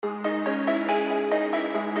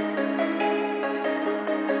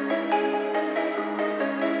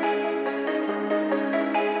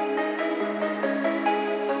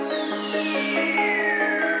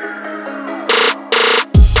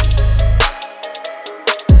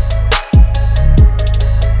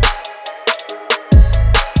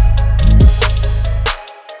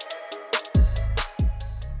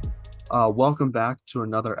Welcome back to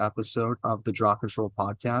another episode of the Draw Control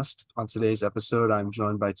podcast. On today's episode, I'm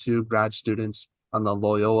joined by two grad students on the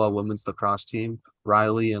Loyola women's lacrosse team,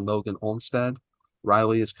 Riley and Logan Olmstead.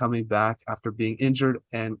 Riley is coming back after being injured,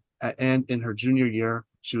 and in her junior year,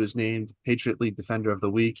 she was named Patriot League Defender of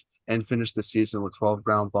the Week and finished the season with 12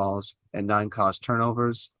 ground balls and 9 caused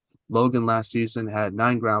turnovers. Logan last season had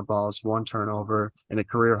 9 ground balls, 1 turnover, and a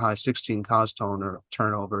career high 16 caused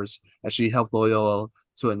turnovers as she helped Loyola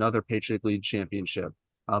to another Patriot League championship.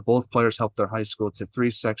 Both players helped their high school to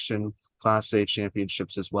 3 section Class A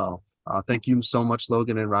championships as well. Thank you so much,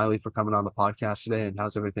 Logan and Riley, for coming on the podcast today. And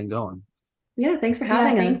how's everything going? Yeah, thanks for Yeah,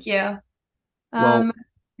 having thank us. you. Well, Um,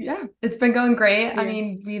 yeah, it's been going great. I Yeah.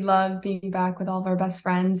 mean, we love being back with all of our best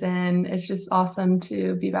friends, and it's just awesome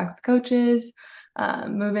to be back with coaches,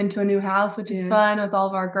 move into a new house, which is Yeah. fun with all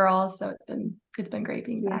of our girls. So it's been great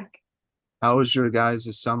being Yeah. back. how was your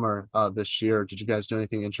guys' summer this year? Did you guys do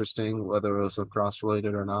anything interesting, whether it was lacrosse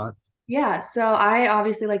related or not? Yeah. So I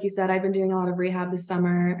obviously, like you said, I've been doing a lot of rehab this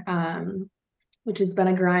summer, which has been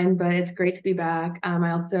a grind, but it's great to be back. I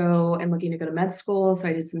also am looking to go to med school. So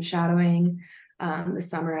I did some shadowing this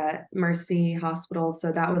summer at Mercy Hospital.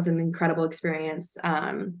 So that was an incredible experience.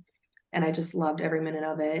 And I just loved every minute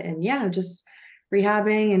of it. And yeah, just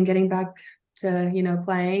rehabbing and getting back to,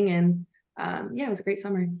 playing. And yeah, it was a great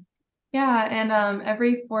summer. Yeah, and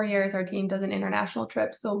every 4 years our team does an international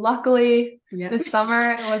trip. So luckily Yeah. this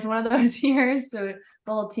summer it was one of those years. So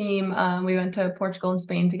the whole team, we went to Portugal and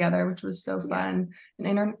Spain together, which was so fun. An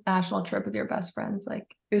international trip with your best friends, like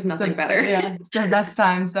There's nothing better. Yeah, it's the best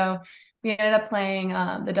time. So we ended up playing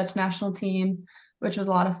the Dutch national team, which was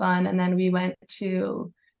a lot of fun. And then we went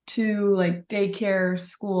to two like daycare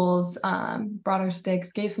schools, brought our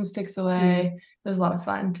sticks, gave some sticks away. It was a lot of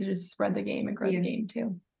fun to just spread the game and grow the game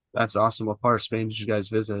too. That's awesome. What part of Spain did you guys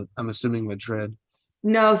visit? I'm assuming Madrid.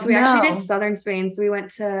 No, so we actually did No, southern Spain. So we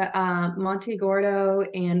went to Montegordo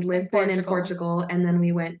and Lisbon in Portugal, and then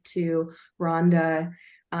we went to Ronda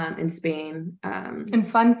in Spain. And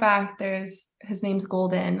fun fact, his name's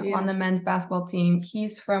Golden Yeah. on the men's basketball team.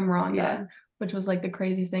 He's from Ronda, Yeah. which was like the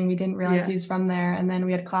craziest thing. We didn't realize he was from there. And then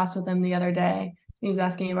we had class with him the other day. He was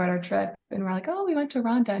asking about our trip, and we're like, "Oh, we went to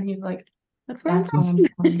Ronda," and he was like, That's where I'm "That's where from.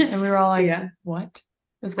 I'm from." And we were all like, Yeah. "What?"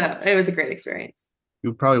 It was So cool. it was a great experience.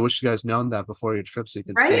 You probably wish you guys known that before your trip so you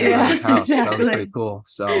could Right? stay around Yeah, his house. That would be pretty exactly. cool.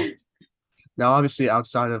 So now, obviously,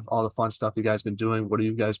 outside of all the fun stuff you guys been doing, what have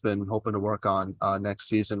you guys been hoping to work on next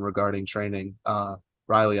season regarding training?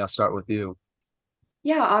 Riley, I'll start with you.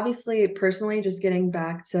 Yeah, obviously, personally, just getting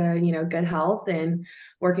back to, good health and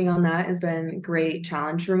working on that has been a great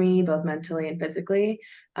challenge for me, both mentally and physically.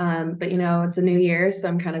 But it's a new year, so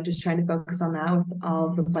I'm kind of just trying to focus on that with all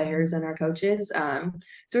of the players and our coaches.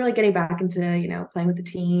 So really getting back into, playing with the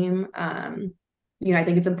team. I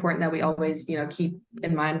think it's important that we always, keep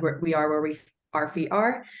in mind where we are, our feet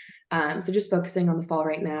are. So just focusing on the fall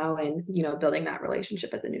right now and, building that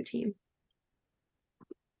relationship as a new team.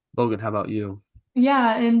 Logan, how about you?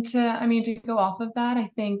 Yeah, and to go off of that,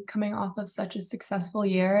 I think coming off of such a successful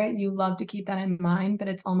year, you love to keep that in mind, but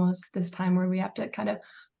it's almost this time where we have to kind of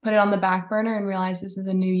put it on the back burner and realize this is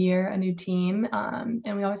a new year, a new team, and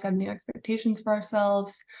we always have new expectations for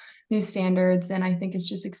ourselves, new standards, and I think it's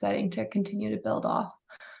just exciting to continue to build off,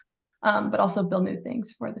 but also build new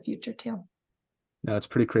things for the future too. Now, it's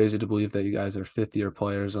pretty crazy to believe that you guys are fifth-year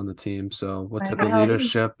players on the team. So, what I type of know.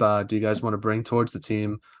 leadership do you guys want to bring towards the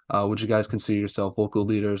team? Would you guys consider yourself vocal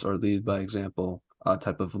leaders or lead by example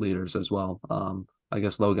type of leaders as well? I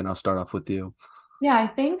guess, Logan, I'll start off with you. Yeah, I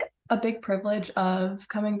think a big privilege of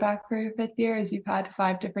coming back for your fifth year is you've had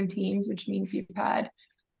 5 different teams, which means you've had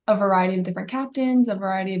a variety of different captains, a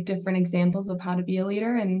variety of different examples of how to be a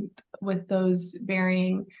leader. And with those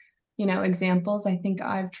varying, examples, I think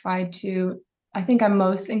I'm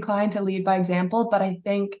most inclined to lead by example, but I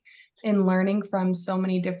think in learning from so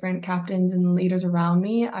many different captains and leaders around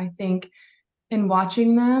me, I think in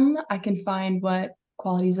watching them, I can find what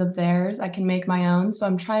qualities of theirs I can make my own. So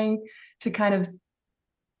I'm trying to kind of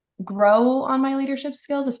grow on my leadership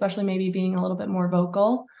skills, especially maybe being a little bit more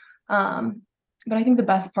vocal. But I think the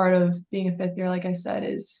best part of being a fifth year, like I said,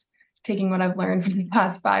 is taking what I've learned for the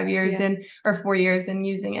past 5 years Yeah. or 4 years and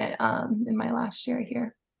using it in my last year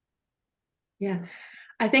here. Yeah.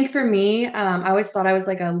 I think for me, I always thought I was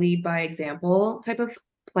like a lead by example type of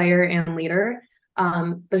player and leader.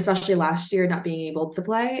 But especially last year, not being able to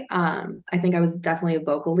play, I think I was definitely a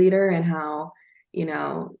vocal leader and how, you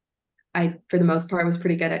know, I, for the most part, was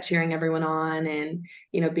pretty good at cheering everyone on and,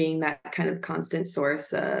 being that kind of constant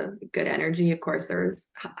source of good energy. Of course,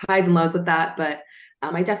 there's highs and lows with that, but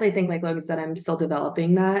I definitely think, like Logan said, I'm still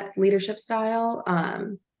developing that leadership style.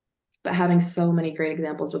 but having so many great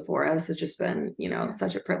examples before us has just been,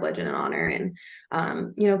 such a privilege and an honor.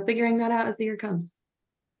 And, figuring that out as the year comes.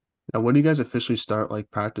 Now, when do you guys officially start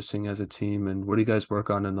like practicing as a team, and what do you guys work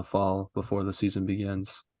on in the fall before the season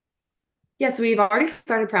begins? Yes, we've already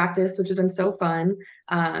started practice, which has been so fun.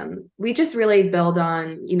 We just really build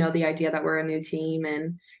on, the idea that we're a new team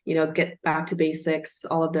and, get back to basics,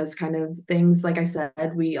 all of those kind of things. Like I said,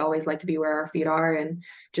 we always like to be where our feet are and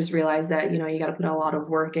just realize that, you got to put a lot of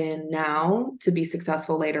work in now to be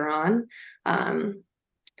successful later on.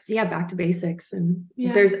 So yeah, back to basics. And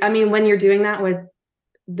when you're doing that with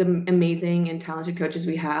the amazing and talented coaches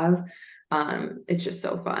we have, it's just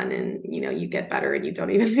so fun, and you get better and you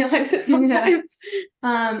don't even realize it sometimes.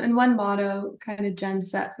 And one motto kind of Jen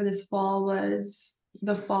set for this fall was,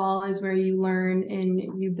 the fall is where you learn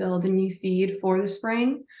and you build and you feed for the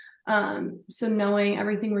spring. So knowing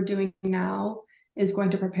everything we're doing now is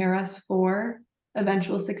going to prepare us for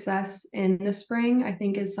eventual success in the spring, I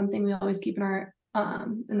think is something we always keep in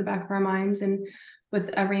the back of our minds, and with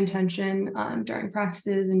every intention during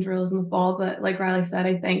practices and drills in the fall. But like Riley said,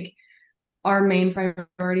 I think our main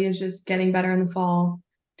priority is just getting better in the fall,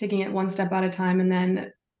 taking it one step at a time, and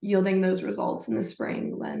then yielding those results in the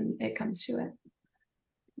spring when it comes to it.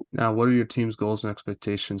 Now, what are your team's goals and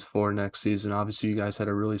expectations for next season? Obviously, you guys had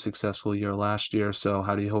a really successful year last year, so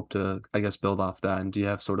how do you hope to, I guess, build off that? And do you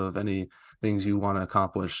have sort of any things you want to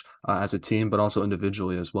accomplish as a team, but also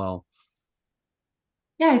individually as well?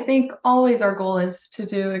 Yeah, I think always our goal is to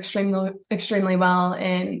do extremely well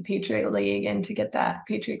in Patriot League and to get that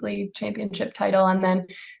Patriot League championship title, and then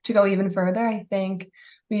to go even further. I think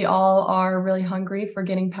we all are really hungry for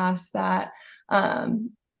getting past that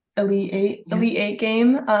Elite Eight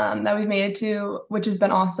game that we've made it to, which has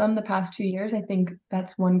been awesome the past 2 years. I think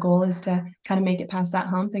that's one goal, is to kind of make it past that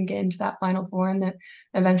hump and get into that Final Four and then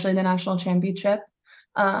eventually the national championship.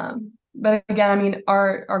 But again, I mean,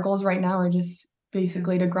 our goals right now are just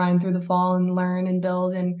basically to grind through the fall and learn and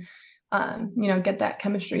build and get that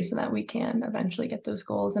chemistry so that we can eventually get those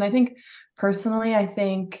goals. And I think personally,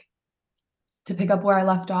 to pick up where I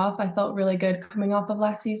left off, I felt really good coming off of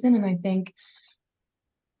last season, and I think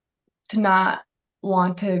to not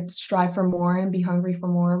want to strive for more and be hungry for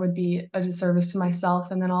more would be a disservice to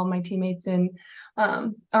myself and then all my teammates and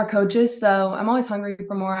our coaches. So I'm always hungry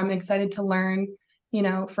for more. I'm excited to learn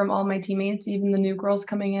from all my teammates, even the new girls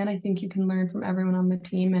coming in. I think you can learn from everyone on the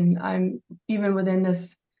team. And I'm even within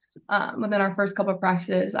this, within our first couple of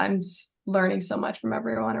practices, I'm learning so much from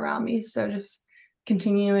everyone around me. So just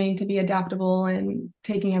continuing to be adaptable and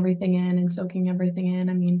taking everything in and soaking everything in.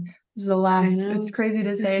 I mean, this is it's crazy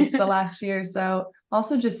to say it's the last year. So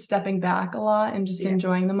also just stepping back a lot and just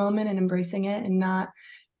enjoying the moment and embracing it, and not,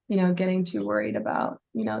 getting too worried about,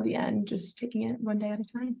 the end, just taking it one day at a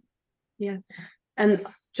time. Yeah. And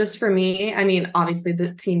just for me, I mean, obviously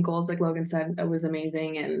the team goals, like Logan said, it was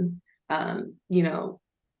amazing. And,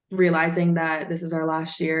 realizing that this is our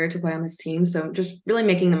last year to play on this team. So just really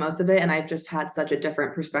making the most of it. And I've just had such a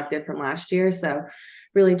different perspective from last year. So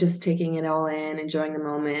really just taking it all in, enjoying the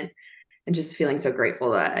moment, and just feeling so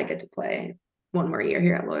grateful that I get to play one more year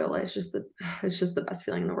here at Loyola. It's just the best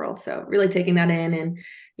feeling in the world. So really taking that in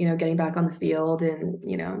and, getting back on the field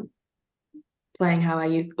and, playing how I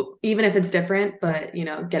used, even if it's different, but,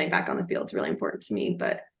 getting back on the field is really important to me.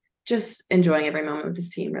 But just enjoying every moment with this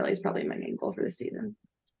team really is probably my main goal for this season.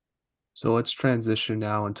 So let's transition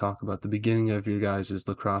now and talk about the beginning of your guys'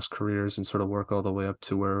 lacrosse careers and sort of work all the way up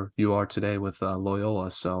to where you are today with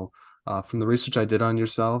Loyola. So from the research I did on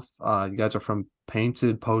yourself, you guys are from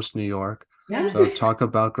Painted Post, New York. Yeah. So talk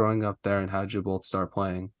about growing up there and how did you both start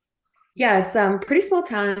playing? Yeah, it's pretty small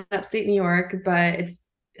town in upstate New York, but it's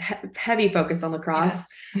heavy focus on lacrosse.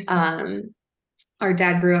 Yes. Our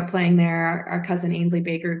dad grew up playing there. Our cousin Ainsley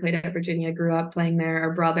Baker, who played at Virginia, grew up playing there.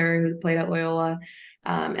 Our brother, who played at Loyola,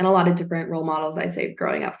 and a lot of different role models, I'd say,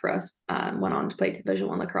 growing up for us, went on to play Division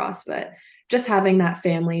I lacrosse. But just having that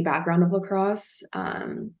family background of lacrosse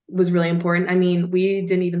was really important. I mean, we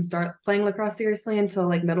didn't even start playing lacrosse seriously until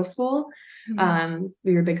like middle school. Mm-hmm.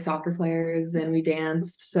 We were big soccer players and we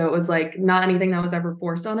danced. So it was like not anything that was ever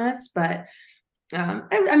forced on us, but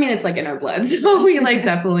I mean, it's like in our blood. So we like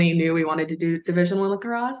definitely knew we wanted to do Division I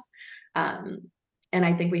lacrosse. And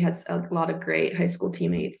I think we had a lot of great high school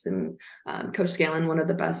teammates, and Coach Scanlon, one of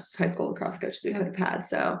the best high school lacrosse coaches we could have had.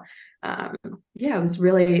 So yeah, it was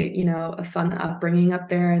really, a fun upbringing up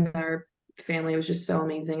there, and our family was just so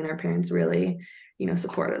amazing, and our parents really,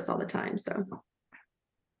 supported us all the time. So.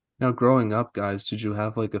 Now, growing up, guys, did you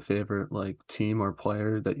have like a favorite like team or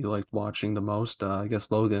player that you liked watching the most? I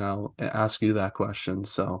guess Logan, I'll ask you that question.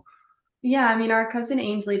 So, Yeah, I mean, our cousin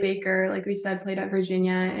Ainsley Baker, like we said, played at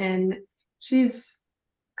Virginia, and she's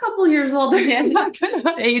a couple years older. I'm not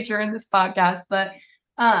gonna age her in this podcast, but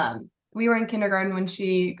we were in kindergarten when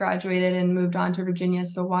she graduated and moved on to Virginia.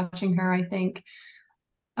 So watching her,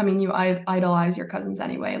 I mean, you idolize your cousins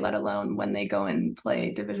anyway, let alone when they go and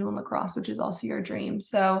play Division I lacrosse, which is also your dream.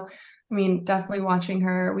 So, I mean, definitely watching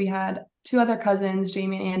her. We had two other cousins,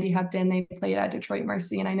 Jamie and Andy Hepton. They played at Detroit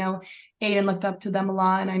Mercy, and I know Aiden looked up to them a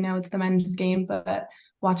lot. And I know it's the men's game, but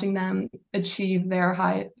watching them achieve their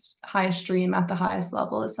highest dream at the highest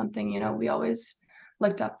level is something, we always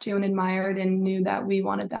looked up to and admired and knew that we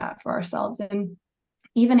wanted that for ourselves. And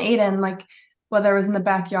even Aiden, like whether it was in the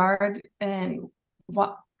backyard and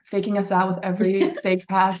faking us out with every fake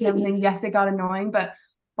pass and everything. Yes, it got annoying, but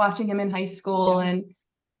watching him in high school and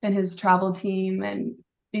his travel team and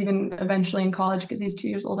even eventually in college, because he's 2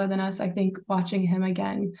 years older than us, I think watching him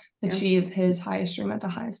again achieve his highest dream at the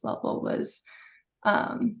highest level was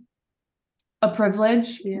a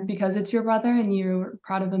privilege because it's your brother and you're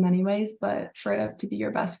proud of him anyways, but for it to be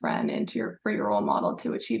your best friend and for your role model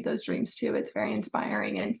to achieve those dreams too, it's very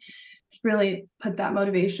inspiring and really put that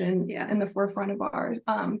motivation in the forefront of our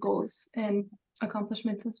goals and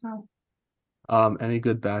accomplishments as well. Any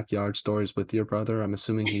good backyard stories with your brother? I'm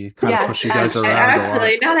assuming he kind of pushed you guys around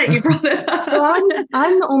actually, a lot. Now that you brought it up. So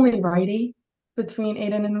I'm the only righty between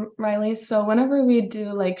Aiden and Riley. So whenever we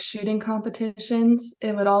do like shooting competitions,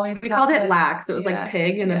 it would always we called it lax. So it was like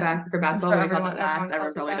pig in the back for basketball. We called it lax.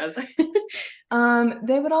 Everyone probably does.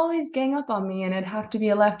 They would always gang up on me and it'd have to be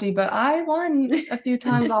a lefty, but I won a few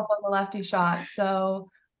times off of a lefty shot. So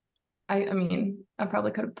I mean, I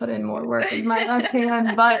probably could have put in more work in my left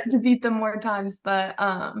hand, but to beat them more times. But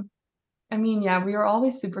I mean, yeah, we were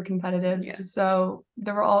always super competitive. Yeah. So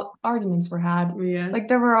there were arguments were had. Yeah. Like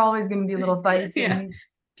there were always going to be little fights and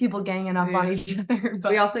people ganging up on each other.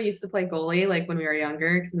 But we also used to play goalie like when we were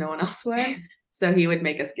younger because no one else would. So he would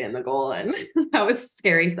make us get in the goal, and that was a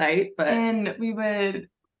scary sight. And we would.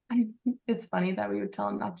 It's funny that we would tell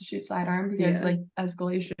him not to shoot sidearm because, like, as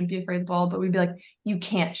goalie, you shouldn't be afraid of the ball. But we'd be like, "You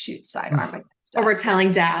can't shoot sidearm." Or we're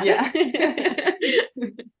telling dad. Yeah.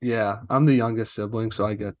 Yeah, I'm the youngest sibling, so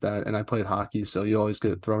I get that. And I played hockey, so you always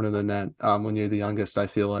get thrown in the net when you're the youngest, I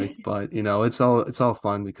feel like. But it's all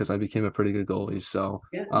fun because I became a pretty good goalie. So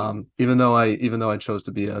even though I chose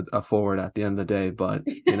to be a forward at the end of the day, but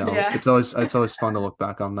it's always fun to look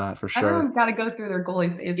back on that for sure. Everyone's got to go through their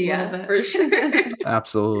goalie phase a little bit. For sure.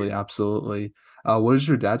 Absolutely. What has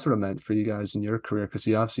your dad sort of meant for you guys in your career? Because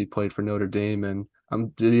he obviously played for Notre Dame, and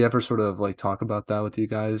did he ever sort of like talk about that with you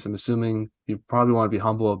guys? I'm assuming you probably want to be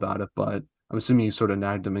humble about it, but I'm assuming you sort of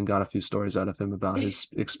nagged him and got a few stories out of him about his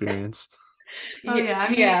experience. Oh yeah, I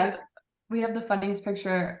mean, we have the funniest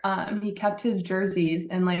picture. He kept his jerseys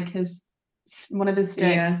and like one of his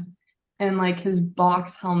sticks and like his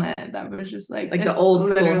box helmet that was just like the old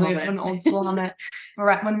school helmet. An old school helmet.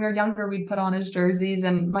 When we were younger, we'd put on his jerseys,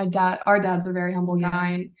 and our dad's a very humble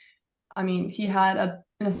guy. And I mean, he had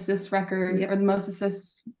an assist record or the most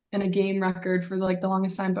assists in a game record for like the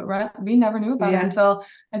longest time, but we never knew about it until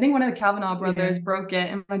I think one of the Kavanaugh brothers broke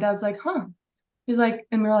it, and my dad's like, "Huh." He's like,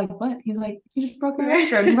 and we were like, "What?" He's like, "You just broke my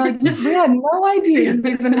record." And we're like, "We had no idea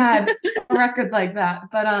we even had a record like that."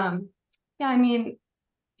 But yeah, I mean,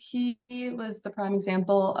 he was the prime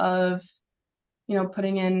example of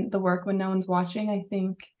putting in the work when no one's watching.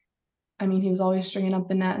 I mean, he was always stringing up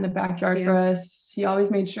the net in the backyard for us. He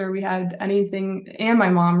always made sure we had anything, and my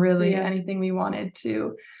mom really, anything we wanted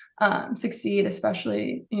to succeed,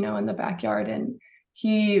 especially, in the backyard. And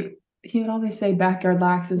he would always say backyard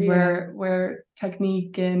lax is where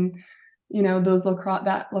technique and, those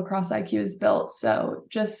lacrosse IQ is built. So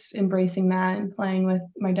just embracing that and playing with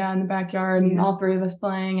my dad in the backyard and all three of us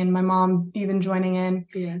playing, and my mom even joining in,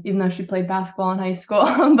 even though she played basketball in high school.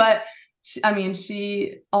 But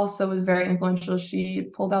she also was very influential. She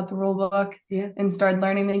pulled out the rule book and started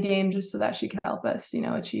learning the game just so that she could help us,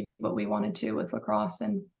 achieve what we wanted to with lacrosse.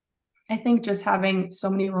 And I think just having so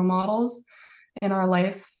many role models in our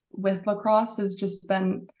life with lacrosse has just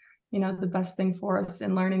been, the best thing for us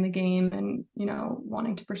in learning the game and,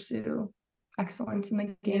 wanting to pursue excellence in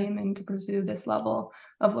the game and to pursue this level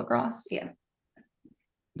of lacrosse. Yeah.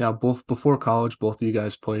 Now, before college, both of you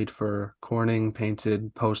guys played for Corning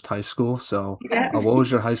Painted post high school. So what was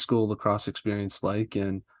your high school lacrosse experience like?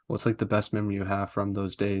 And what's like the best memory you have from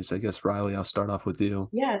those days? I guess, Riley, I'll start off with you.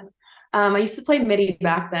 Yeah. I used to play midi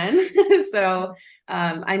back then. So,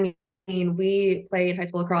 I mean, we played high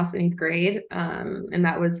school lacrosse in 8th grade. And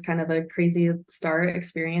that was kind of a crazy start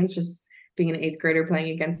experience, just being an 8th grader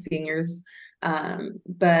playing against seniors.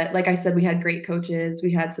 But like I said, we had great coaches.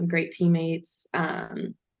 We had some great teammates.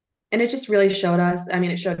 And it just really showed us, I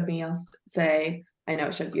mean, it showed me, I'll say, I know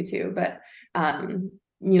it showed you too, but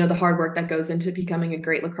the hard work that goes into becoming a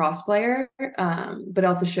great lacrosse player. But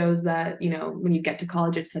also shows that, when you get to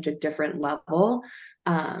college, it's such a different level.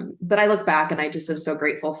 But I look back and I just am so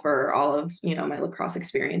grateful for all of, my lacrosse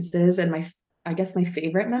experiences. And I guess my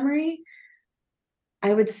favorite memory,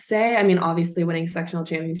 I would say, I mean, obviously winning sectional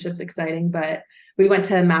championships exciting, but we went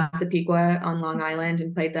to Massapequa on Long Island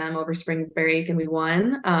and played them over spring break and we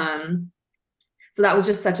won. So that was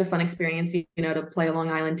just such a fun experience, to play a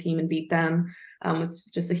Long Island team and beat them was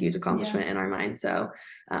just a huge accomplishment in our mind. So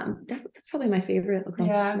that's probably my favorite lacrosse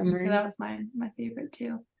Yeah, I was gonna memory. say that was my favorite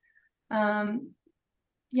too.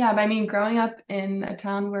 Yeah, but I mean, growing up in a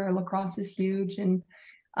town where lacrosse is huge and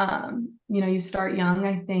you start young,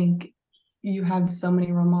 I think you have so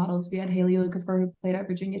many role models. We had Haley Lucifer, who played at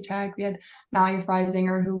Virginia Tech. We had Mallory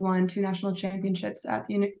Freisinger, who won 2 national championships at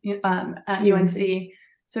UNC.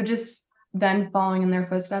 So just then following in their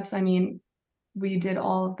footsteps, I mean, we did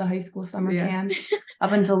all of the high school summer camps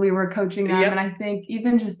up until we were coaching them. And I think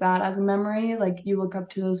even just that as a memory, like you look up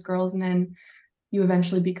to those girls and then you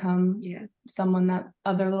eventually become someone that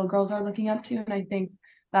other little girls are looking up to. And I think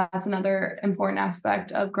that's another important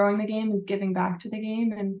aspect of growing the game, is giving back to the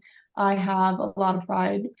game. And I have a lot of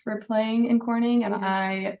pride for playing in Corning, and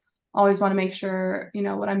I always want to make sure,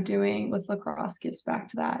 what I'm doing with lacrosse gives back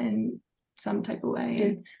to that in some type of way.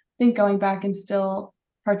 And I think going back and still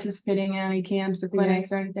participating in any camps or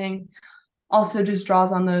clinics or anything also just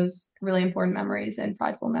draws on those really important memories and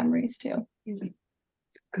prideful memories too.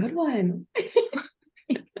 Good one.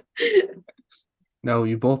 No,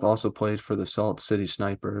 you both also played for the Salt City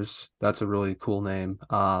Snipers. That's a really cool name.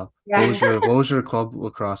 What was your club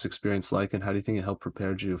lacrosse experience like, and how do you think it helped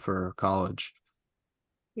prepare you for college?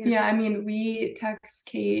 Yeah, I mean, we text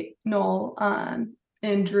Kate Knoll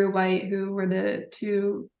and Drew White, who were the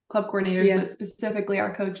 2 club coordinators, but specifically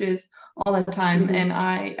our coaches all the time. And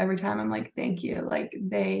every time I'm like, thank you. Like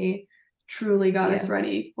they truly got us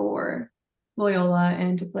ready for Loyola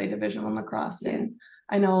and to play Division I lacrosse. And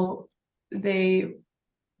I know they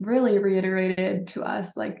really reiterated to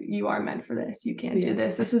us, like, you are meant for this. You can do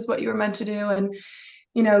this. This is what you were meant to do. And,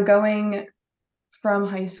 going from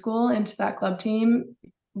high school into that club team,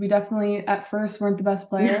 we definitely at first weren't the best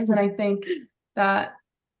players. And I think that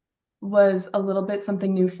was a little bit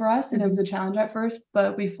something new for us. And it was a challenge at first,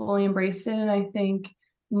 but we fully embraced it. And I think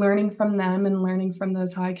learning from them and learning from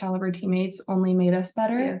those high caliber teammates only made us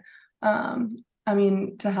better. I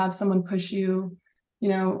mean, to have someone push you,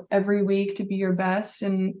 every week to be your best,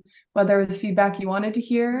 and whether it was feedback you wanted to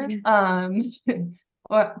hear,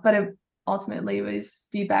 but it ultimately was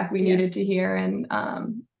feedback we needed to hear. And,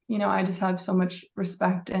 I just have so much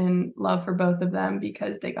respect and love for both of them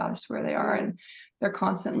because they got us to where they are, and they're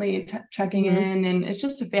constantly checking in, and it's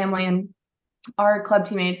just a family. And our club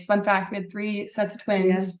teammates, fun fact, we had 3 sets of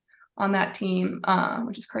twins on that team,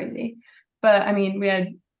 which is crazy. But I mean, we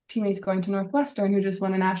had teammates going to Northwestern who just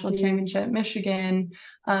won a national championship, Michigan,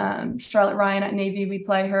 Charlotte Ryan at Navy. We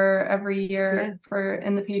play her every year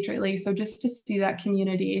in the Patriot League. So just to see that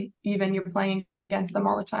community, even you're playing against them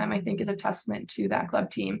all the time, I think is a testament to that club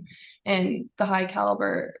team and the high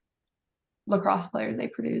caliber lacrosse players they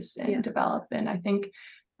produce and develop. And I think,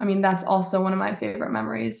 I mean, that's also one of my favorite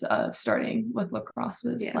memories of starting with lacrosse,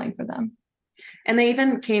 was playing for them. And they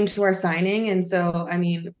even came to our signing. And so, I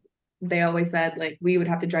mean, they always said like we would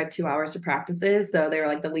have to drive 2 hours to practices. So they were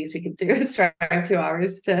like, the least we could do is drive 2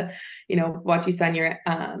 hours to, watch you sign your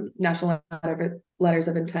national letters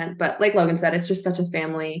of intent. But like Logan said, it's just such a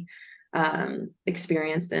family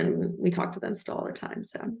experience, and we talk to them still all the time.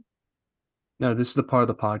 So No, this is the part of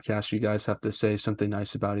the podcast you guys have to say something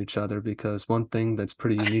nice about each other, because one thing that's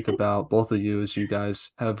pretty unique about both of you is you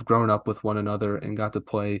guys have grown up with one another and got to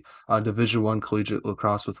play Division I collegiate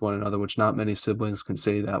lacrosse with one another, which not many siblings can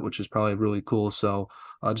say that, which is probably really cool. So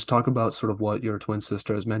just talk about sort of what your twin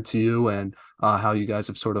sister has meant to you and how you guys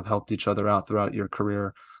have sort of helped each other out throughout your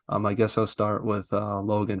career. I guess I'll start with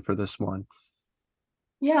Logan for this one.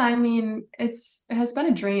 Yeah, I mean, it has been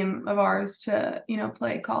a dream of ours to,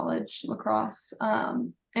 play college lacrosse.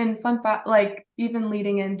 And fun fact, like even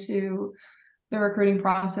leading into the recruiting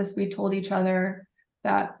process, we told each other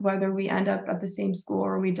that whether we end up at the same school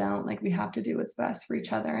or we don't, like we have to do what's best for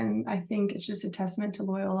each other. And I think it's just a testament to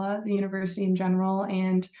Loyola, the university in general,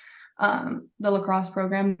 and the lacrosse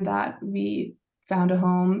program that we found a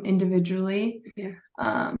home individually.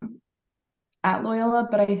 At Loyola,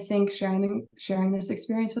 but I think sharing this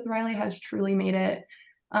experience with Riley has truly made it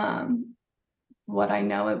what I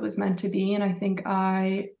know it was meant to be. And I think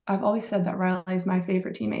I've always said that Riley is my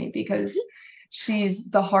favorite teammate because she's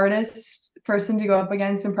the hardest person to go up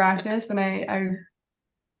against in practice, and I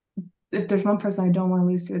if there's one person I don't want to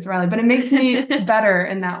lose to, it's Riley, but it makes me better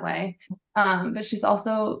in that way. But she's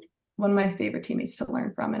also one of my favorite teammates to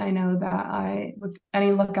learn from, and I know that with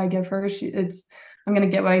any look I give her, I'm gonna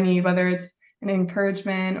get what I need, whether it's an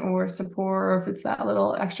encouragement or support, or if it's that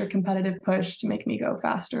little extra competitive push to make me go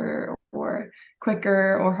faster or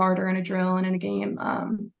quicker or harder in a drill and in a game.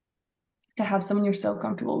 To have someone you're so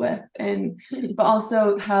comfortable with, but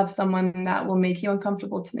also have someone that will make you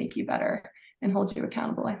uncomfortable to make you better and hold you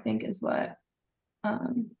accountable, I think is what I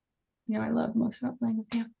love most about playing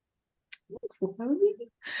with you.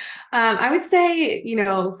 I would say,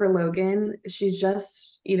 for Logan, she's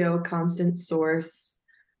just, a constant source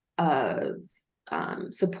of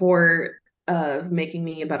support, of making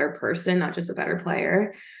me a better person, not just a better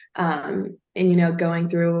player. And going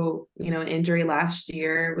through an injury last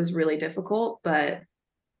year was really difficult, but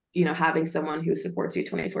having someone who supports you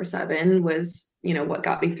 24/7 was what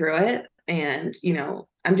got me through it. And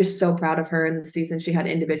I'm just so proud of her in the season she had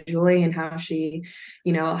individually, and how she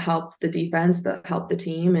helped the defense but helped the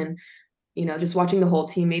team. And just watching the whole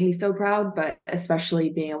team made me so proud, but especially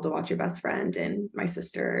being able to watch your best friend and my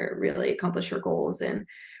sister really accomplish her goals. And it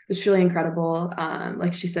was truly incredible.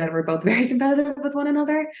 Like she said, we're both very competitive with one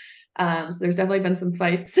another. So there's definitely been some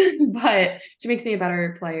fights, but she makes me a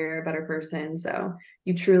better player, a better person. So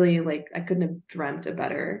you truly, I couldn't have dreamt a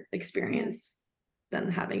better experience than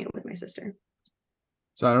having it with my sister.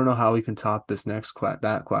 So I don't know how we can top this next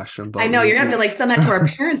that question, but I know you're gonna have to send that to our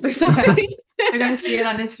parents or something. They're gonna see it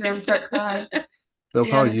on Instagram and start crying. They'll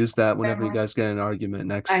probably use that whenever you guys get in an argument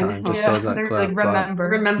next time, just so that clip.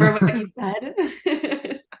 Remember what you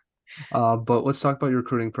said. But let's talk about your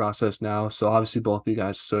recruiting process now. So obviously both of you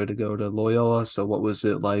guys started to go to Loyola. So what was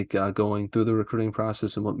it like going through the recruiting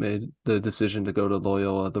process, and what made the decision to go to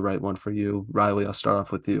Loyola the right one for you? Riley, I'll start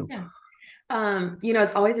off with you. Yeah.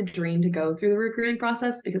 It's always a dream to go through the recruiting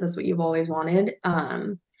process because that's what you've always wanted.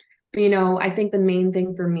 But I think the main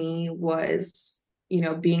thing for me was,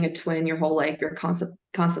 being a twin your whole life, you're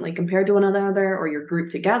constantly compared to one another, or you're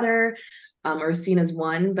grouped together, or seen as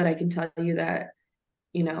one. But I can tell you that,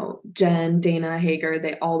 Jen, Dana, Hager,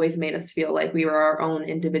 they always made us feel like we were our own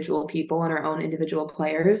individual people and our own individual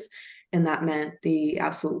players. And that meant the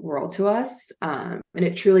absolute world to us. And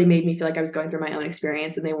it truly made me feel like I was going through my own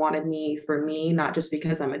experience, and they wanted me for me, not just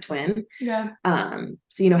because I'm a twin. Yeah.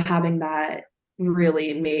 So, having that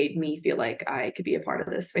really made me feel like I could be a part of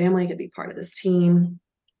this family, could be part of this team.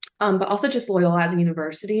 But also just Loyola as a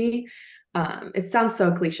university. It sounds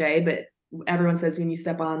so cliche, but everyone says when you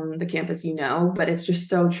step on the campus, but it's just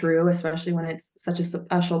so true, especially when it's such a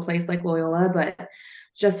special place like Loyola. But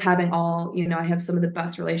just having I have some of the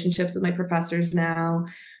best relationships with my professors now.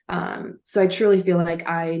 So I truly feel like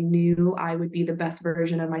I knew I would be the best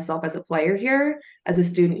version of myself as a player here, as a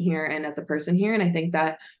student here, and as a person here. And I think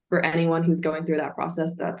that for anyone who's going through that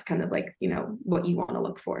process, that's kind of like, what you want to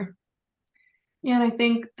look for. Yeah, and I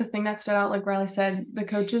think the thing that stood out, like Riley said, the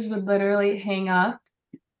coaches would literally hang up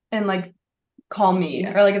and call me,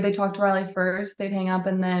 or if they talked to Riley first, they'd hang up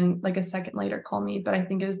and then a second later call me. But I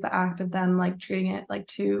think it was the act of them treating it like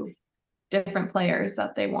two different players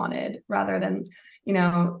that they wanted, rather than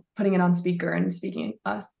putting it on speaker and speaking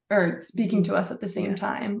to us at the same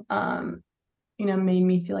time. Made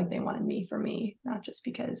me feel like they wanted me for me, not just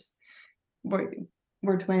because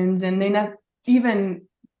we're twins. And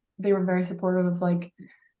they were very supportive of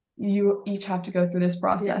you each have to go through this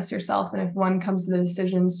process yourself, and if one comes to the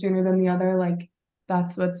decision sooner than the other,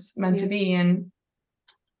 that's what's meant to be. And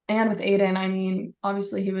with Aiden, I mean,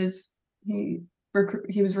 obviously he was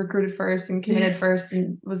recruited first and committed first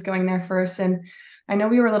and was going there first, and I know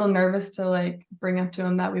we were a little nervous to bring up to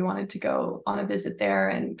him that we wanted to go on a visit there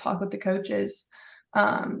and talk with the coaches.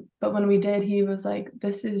 But when we did, he was like,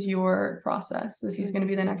 this is your process. This is going to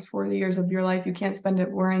be the next 40 years of your life. You can't spend it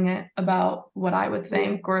worrying about what I would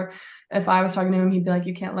think. Or if I was talking to him, he'd be like,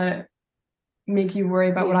 you can't let it make you worry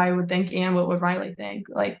about what I would think and what would Riley think.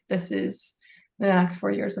 This is the next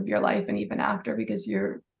 4 years of your life, and even after, because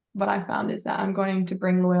what I found is that I'm going to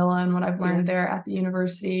bring Loyola and what I've learned there at the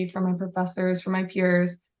university, from my professors, from my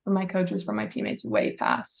peers, from my coaches, from my teammates, way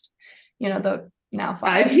past, the now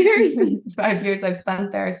 5 years, 5 years I've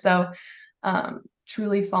spent there. So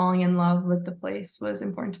truly falling in love with the place was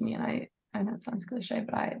important to me. And I know it sounds cliche,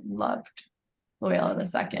 but I loved Loyola the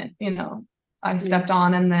second, I stepped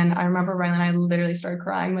on. And then I remember Riley and I literally started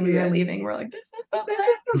crying when we were leaving. We're like, this is the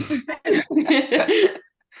place.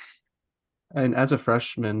 And as a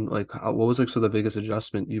freshman, what was the biggest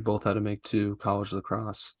adjustment you both had to make to college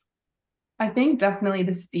lacrosse? I think definitely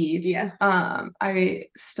the speed. Yeah. I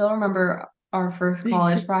still remember our first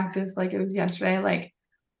college practice like it was yesterday. Like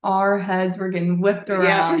our heads were getting whipped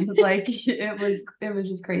around. Yeah. Like it was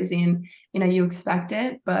just crazy. And you expect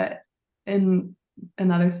it, but in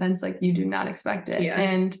another sense, like you do not expect it. Yeah.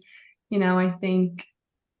 And I think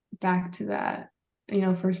back to that,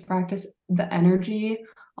 first practice, the energy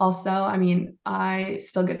also, I mean, I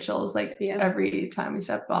still get chills like every time we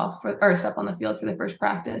step on the field for the first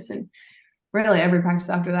practice, and really every practice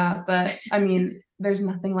after that. But I mean, there's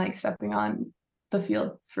nothing like stepping on the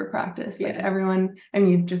field for practice. Like everyone, I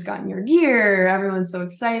mean, you've just gotten your gear, everyone's so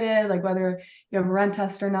excited, like whether you have a run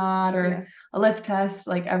test or not, or a lift test,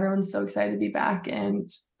 like everyone's so excited to be back. And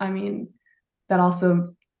I mean, that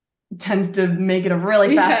also tends to make it a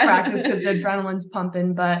really fast practice because the adrenaline's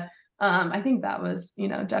pumping. But I think that was,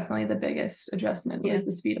 definitely the biggest adjustment was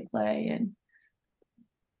the speed of play and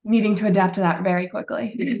needing to adapt to that very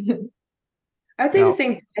quickly. I'd say the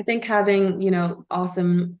same. I think having,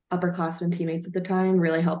 awesome upperclassmen teammates at the time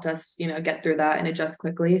really helped us, get through that and adjust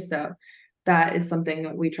quickly. So that is something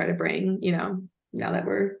that we try to bring, now that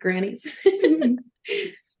we're grannies.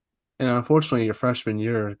 And unfortunately, your freshman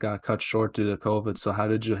year got cut short due to COVID. So how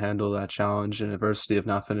did you handle that challenge and adversity of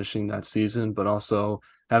not finishing that season, but also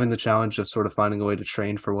having the challenge of sort of finding a way to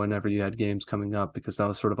train for whenever you had games coming up, because that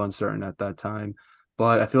was sort of uncertain at that time.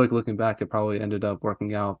 But I feel like looking back, it probably ended up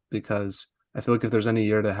working out, because I feel like if there's any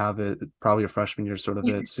year to have it, probably your freshman year is sort of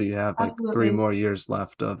it. So you have like 3 more years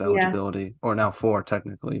left of eligibility, or now 4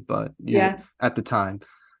 technically, but at the time.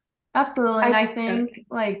 Absolutely. And I think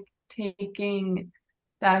like taking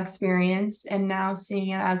that experience and now seeing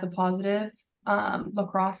it as a positive,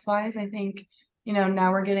 lacrosse wise, I think,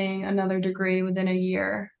 now we're getting another degree within a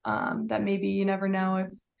year, that maybe you never know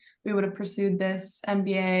if we would have pursued this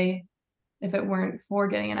MBA if it weren't for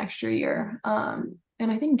getting an extra year.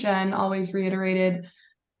 And I think Jen always reiterated,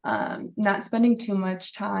 not spending too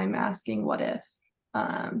much time asking what if,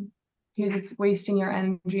 because it's wasting your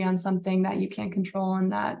energy on something that you can't control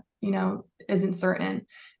and that, isn't certain.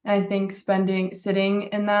 And I think sitting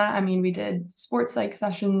in that, I mean, we did sports psych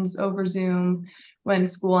sessions over Zoom when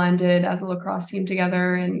school ended as a lacrosse team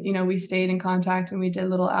together. And, we stayed in contact and we did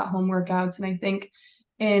little at-home workouts. And I think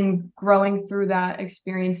in growing through that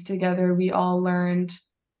experience together, we all learned,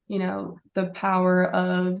 the power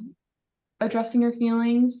of addressing your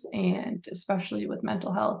feelings, and especially with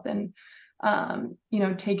mental health, and,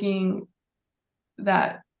 taking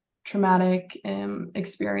that traumatic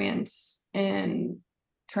experience and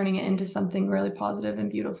turning it into something really positive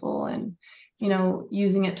and beautiful, and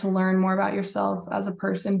using it to learn more about yourself as a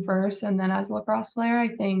person first and then as a lacrosse player, I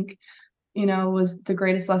think was the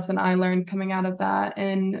greatest lesson I learned coming out of that,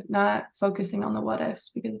 and not focusing on the what ifs,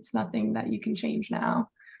 because it's nothing that you can change now,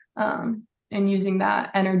 and using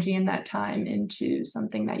that energy and that time into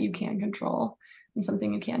something that you can control and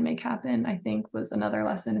something you can make happen, I think was another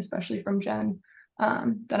lesson, especially from Jen,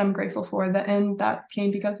 that I'm grateful for, and that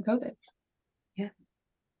came because of COVID. Yeah.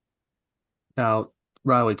 Now,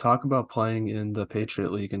 Riley, talk about playing in the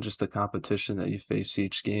Patriot League and just the competition that you face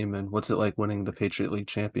each game, and what's it like winning the Patriot League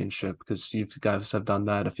championship? Because you guys have done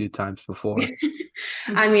that a few times before.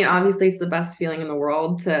 I mean, obviously it's the best feeling in the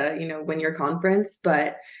world to, win your conference,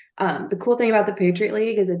 but the cool thing about the Patriot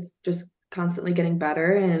League is it's just constantly getting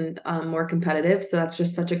better and more competitive. So that's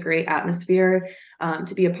just such a great atmosphere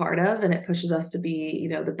to be a part of, and it pushes us to be,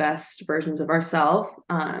 the best versions of ourselves.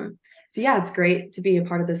 So yeah, it's great to be a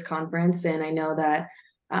part of this conference, and I know that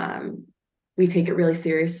we take it really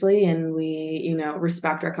seriously, and we,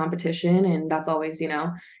 respect our competition, and that's always, in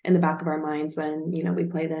the back of our minds when, we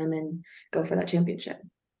play them and go for that championship.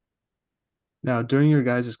 Now, during your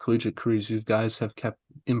guys' collegiate careers, you guys have kept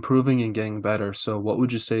improving and getting better. So what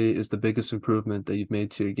would you say is the biggest improvement that you've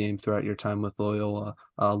made to your game throughout your time with Loyola?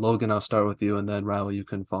 Logan, I'll start with you, and then Riley, you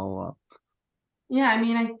can follow up. Yeah, I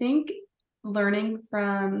mean, I think learning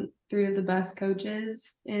from 3 of the best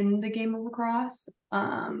coaches in the game of lacrosse,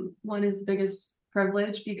 one is the biggest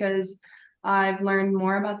privilege, because I've learned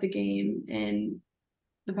more about the game in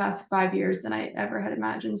the past 5 years than I ever had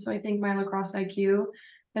imagined. So I think my lacrosse IQ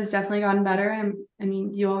has definitely gotten better. And I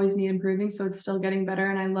mean, you always need improving, so it's still getting better.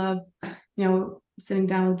 And I love, sitting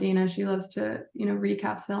down with Dana. She loves to,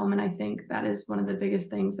 recap film. And I think that is one of the biggest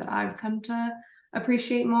things that I've come to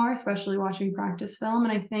appreciate more, especially watching practice film.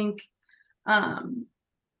 And I think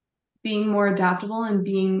being more adaptable and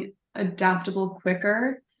being adaptable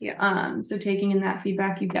quicker. Yeah. So taking in that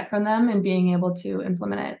feedback you get from them and being able to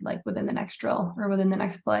implement it like within the next drill or within the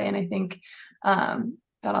next play. And I think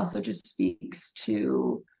that also just speaks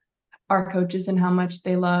to our coaches and how much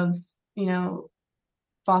they love,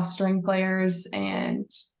 fostering players and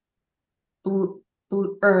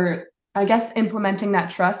or I guess implementing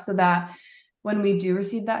that trust, so that when we do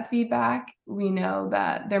receive that feedback, we know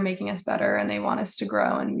that they're making us better and they want us to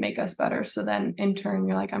grow and make us better. So then in turn,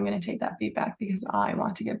 you're like, I'm going to take that feedback because I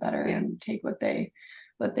want to get better and take what they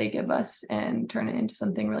give us and turn it into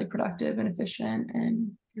something really productive and efficient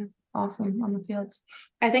and awesome on the field.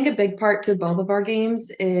 I think a big part to both of our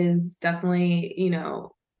games is definitely,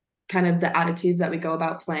 kind of the attitudes that we go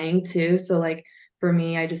about playing too. So like for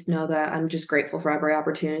me, I just know that I'm just grateful for every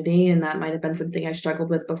opportunity, and that might have been something I struggled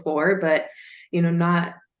with before, but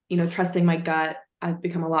not, trusting my gut, I've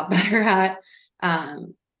become a lot better at,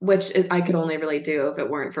 which I could only really do if it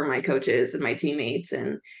weren't for my coaches and my teammates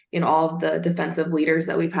and, all of the defensive leaders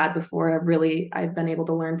that we've had before. I've been able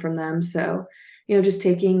to learn from them. So, just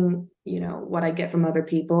taking, what I get from other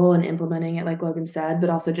people and implementing it, like Logan said, but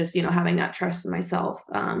also just, having that trust in myself.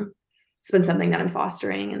 It's been something that I'm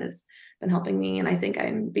fostering and has been helping me. And I think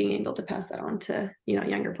I'm being able to pass that on to,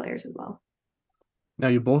 younger players as well. Now,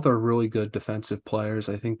 you both are really good defensive players.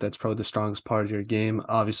 I think that's probably the strongest part of your game,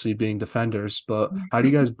 obviously being defenders. But how do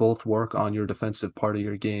you guys both work on your defensive part of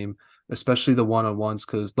your game, especially the one-on-ones?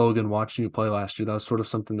 Because Logan, watching you play last year, that was sort of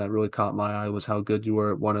something that really caught my eye, was how good you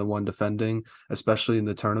were at one-on-one defending, especially in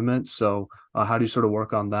the tournament. So how do you sort of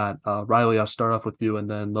work on that? Riley, I'll start off with you, and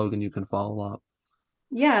then Logan, you can follow up.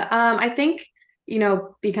 Yeah, I think,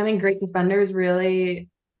 becoming great defenders really,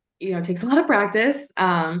 takes a lot of practice.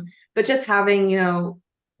 But just having,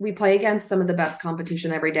 we play against some of the best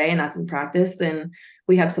competition every day, and that's in practice. And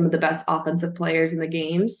we have some of the best offensive players in the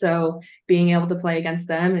game. So being able to play against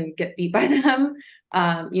them and get beat by them,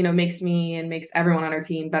 makes me and makes everyone on our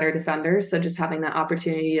team better defenders. So just having that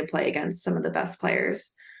opportunity to play against some of the best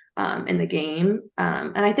players in the game.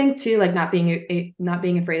 And I think too, like not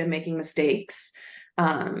being afraid of making mistakes.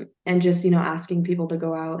 And just, asking people to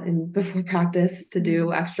go out and before practice to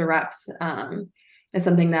do extra reps is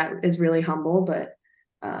something that is really humble, but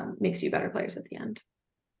makes you better players at the end.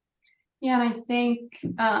 Yeah, and I think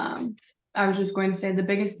I was just going to say the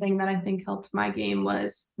biggest thing that I think helped my game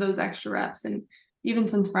was those extra reps. And even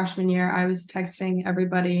since freshman year, I was texting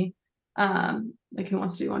everybody like who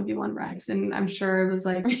wants to do 1v1 reps, and I'm sure it was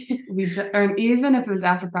like or even if it was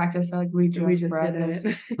after practice, like we just read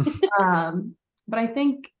it. But I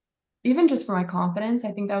think even just for my confidence,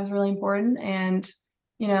 I think that was really important. And,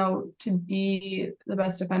 to be the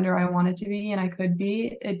best defender I wanted to be and I could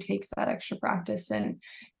be, it takes that extra practice. And,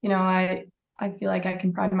 I feel like I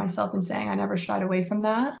can pride myself in saying I never shied away from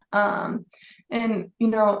that. And,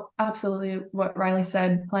 absolutely what Riley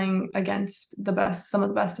said, playing against some of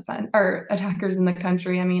the best attackers in the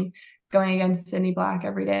country. I mean, going against Sydney Black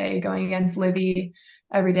every day, going against Livy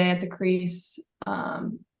every day at the crease,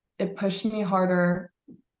 it pushed me harder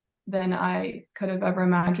than I could have ever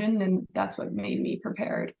imagined. And that's what made me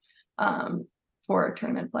prepared for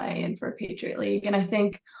tournament play and for Patriot League. And I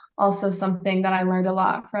think also something that I learned a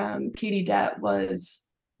lot from Katie Dett was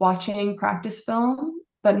watching practice film,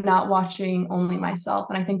 but not watching only myself.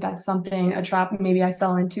 And I think that's a trap maybe I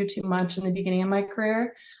fell into too much in the beginning of my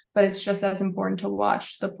career, but it's just as important to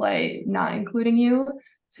watch the play, not including you,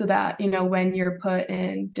 so that, when you're put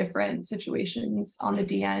in different situations on the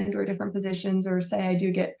D end or different positions, or say I do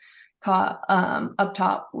get caught up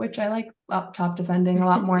top, which I like up top defending a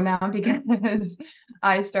lot more now because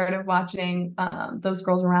I started watching those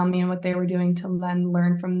girls around me and what they were doing to then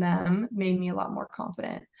learn from them made me a lot more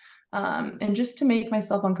confident. And just to make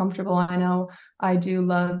myself uncomfortable, I know I do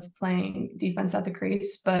love playing defense at the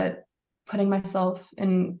crease, but putting myself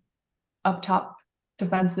in up top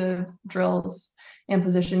defensive drills and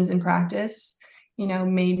positions in practice,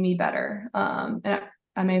 made me better. And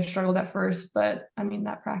I may have struggled at first, but I mean,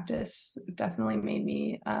 that practice definitely made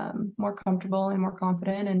me more comfortable and more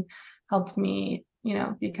confident and helped me,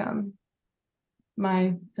 become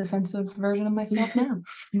my defensive version of myself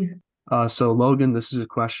now. So Logan, this is a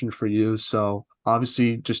question for you. So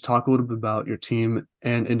obviously just talk a little bit about your team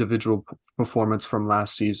and individual performance from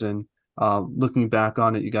last season. Looking back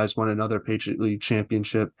on it, you guys won another Patriot League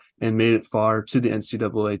championship and made it far to the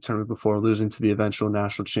NCAA tournament before losing to the eventual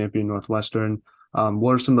national champion Northwestern.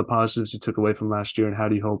 What are some of the positives you took away from last year, and how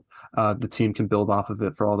do you hope the team can build off of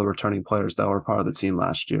it for all the returning players that were part of the team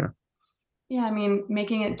last year? Yeah, I mean,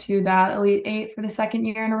 making it to that Elite Eight for the second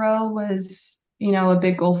year in a row was, a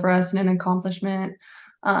big goal for us and an accomplishment,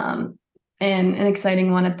 and an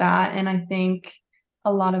exciting one at that. And I think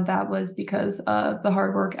a lot of that was because of the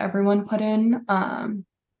hard work everyone put in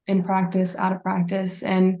practice, out of practice,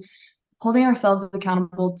 and holding ourselves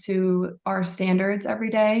accountable to our standards every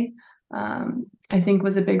day. I think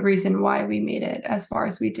was a big reason why we made it as far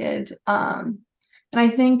as we did. And I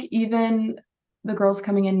think even the girls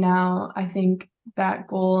coming in now, I think that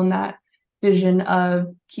goal and that vision of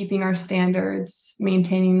keeping our standards,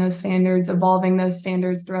 maintaining those standards, evolving those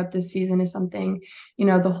standards throughout this season is something,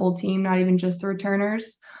 the whole team, not even just the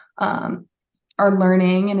returners, are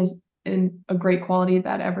learning, and is in a great quality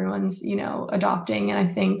that everyone's, adopting. And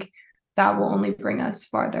I think that will only bring us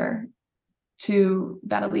farther to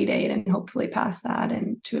that Elite Eight and hopefully past that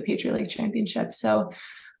and to a Patriot League championship. So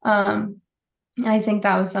I think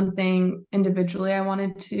that was something individually I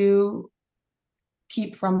wanted to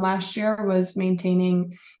keep from last year, was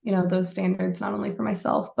maintaining, those standards, not only for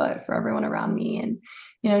myself, but for everyone around me, and,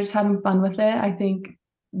 just having fun with it. I think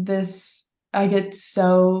I get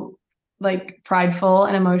so like prideful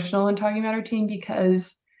and emotional when talking about our team,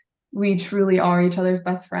 because we truly are each other's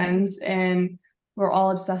best friends, and we're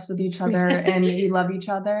all obsessed with each other and we love each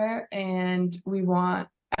other, and we want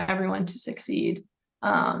everyone to succeed.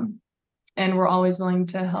 And we're always willing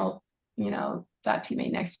to help, that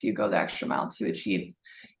teammate next to you go the extra mile to achieve,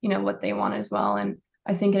 what they want as well. And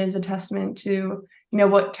I think it is a testament to,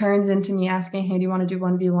 what turns into me asking, hey, do you want to do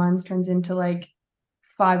 1v1s, turns into like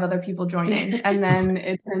 5 other people joining. And then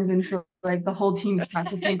it turns into like the whole team's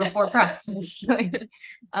practicing before practice,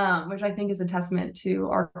 which I think is a testament to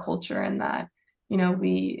our culture, and that,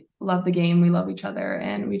 we love the game, we love each other,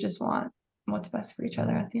 and we just want what's best for each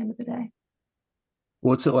other at the end of the day.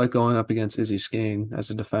 What's it like going up against Izzy Skeen as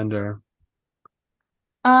a defender?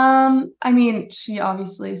 I mean, she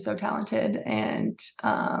obviously is so talented, and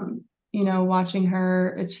watching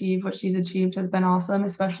her achieve what she's achieved has been awesome,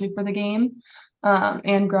 especially for the game,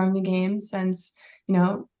 and growing the game, since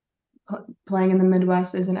playing in the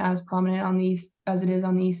Midwest isn't as prominent on the East as it is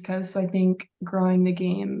on the East Coast. So I think growing the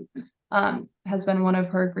game has been one of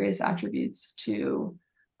her greatest attributes to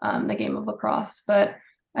the game of lacrosse. But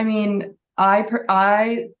I mean,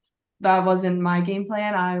 that wasn't my game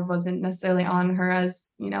plan. I wasn't necessarily on her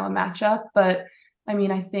as, a matchup, but I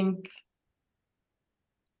mean, I think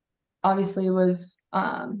obviously it was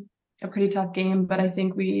a pretty tough game, but I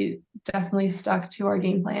think we definitely stuck to our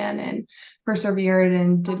game plan and persevered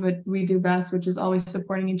and did what we do best, which is always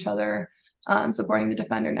supporting each other, supporting the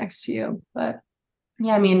defender next to you. But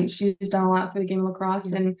yeah, I mean, she's done a lot for the game of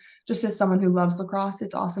lacrosse, and just as someone who loves lacrosse,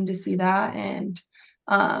 it's awesome to see that. And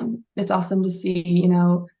it's awesome to see,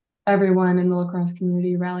 everyone in the lacrosse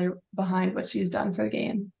community rally behind what she's done for the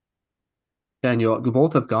game. And you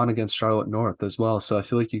both have gone against Charlotte North as well. So I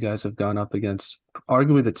feel like you guys have gone up against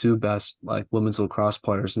arguably the 2 best like women's lacrosse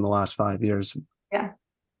players in the last 5 years. Yeah.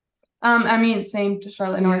 I mean, same to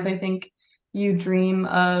Charlotte North. I think you dream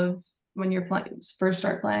of when you're first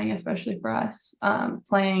start playing, especially for us,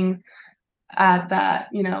 playing at that,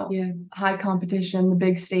 high competition, the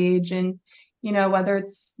big stage, and whether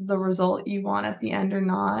it's the result you want at the end or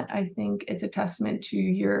not, I think it's a testament to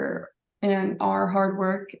your and our hard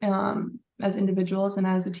work as individuals and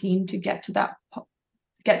as a team to get to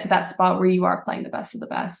that spot where you are playing the best of the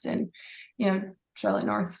best. And Charlotte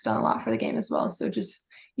North's done a lot for the game as well. So just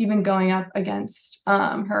even going up against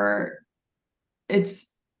her,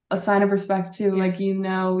 it's a sign of respect too. Like,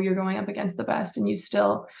 you're going up against the best, and you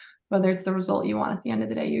still, whether it's the result you want at the end of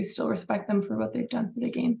the day, you still respect them for what they've done for the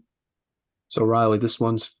game. So Riley, this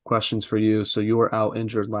one's questions for you. So you were out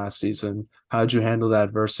injured last season. How did you handle the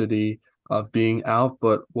adversity of being out?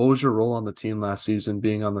 But what was your role on the team last season,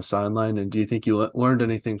 being on the sideline? And do you think you learned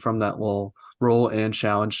anything from that role and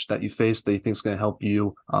challenge that you faced that you think is going to help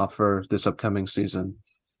you for this upcoming season?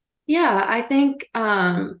 Yeah, I think,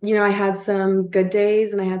 I had some good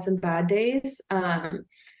days and I had some bad days.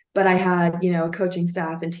 But I had, a coaching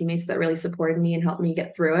staff and teammates that really supported me and helped me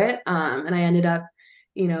get through it. And I ended up,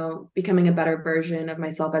 becoming a better version of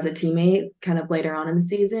myself as a teammate kind of later on in the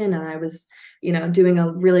season. And I was, doing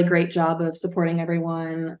a really great job of supporting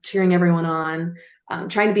everyone, cheering everyone on,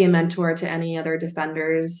 trying to be a mentor to any other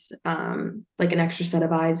defenders, like an extra set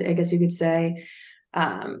of eyes, I guess you could say.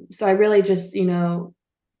 So I really just,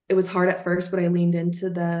 it was hard at first, but I leaned into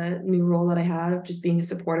the new role that I had of just being a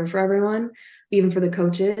supporter for everyone, even for the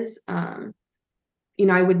coaches.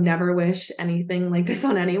 I would never wish anything like this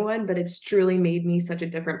on anyone, but it's truly made me such a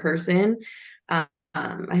different person. I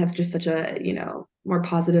have just such a, more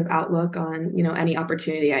positive outlook on, any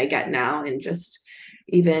opportunity I get now. And just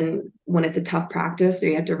even when it's a tough practice or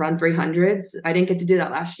you have to run 300s, I didn't get to do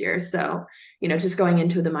that last year. So, just going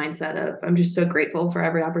into the mindset of, I'm just so grateful for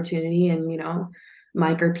every opportunity, and,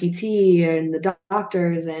 Mike, our PT, and the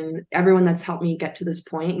doctors and everyone that's helped me get to this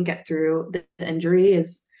point and get through the injury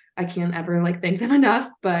is, I can't ever thank them enough.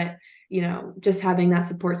 But, just having that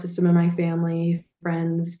support system in my family,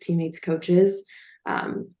 friends, teammates, coaches,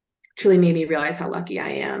 truly made me realize how lucky I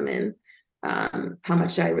am, and how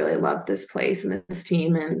much I really love this place and this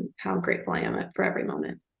team, and how grateful I am for every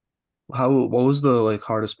moment. what was the like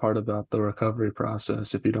hardest part about the recovery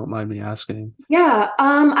process, if you don't mind me asking? Yeah,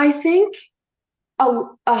 I think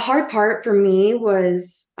a hard part for me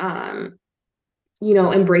was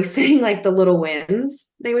embracing like the little wins,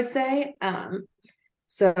 they would say.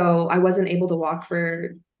 So I wasn't able to walk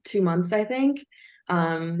for 2 months, I think.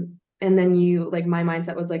 And then my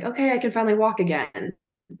mindset was like, okay, I can finally walk again.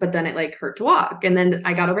 But then it like hurt to walk. And then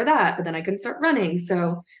I got over that, but then I couldn't start running.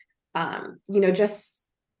 So, just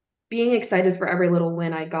being excited for every little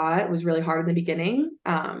win I got was really hard in the beginning.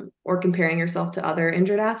 Or comparing yourself to other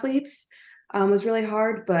injured athletes was really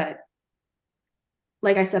hard. But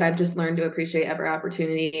like I said, I've just learned to appreciate every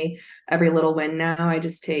opportunity, every little win now. I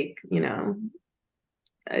just take,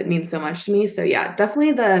 it means so much to me. So yeah,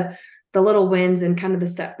 definitely the little wins and kind of the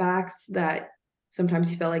setbacks that sometimes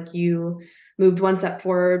you feel like you moved one step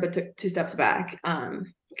forward but took two steps back.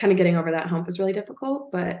 Kind of getting over that hump was really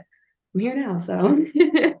difficult, but I'm here now. So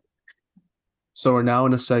So we're now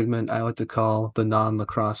in a segment I like to call the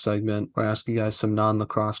non-lacrosse segment. We're asking you guys some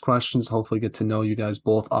non-lacrosse questions, hopefully get to know you guys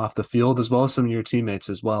both off the field as well as some of your teammates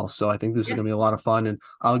as well. So I think this is yeah. going to be a lot of fun, and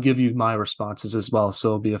I'll give you my responses as well. So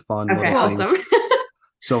it'll be a fun Okay, little thing. awesome.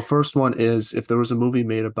 So first one is, if there was a movie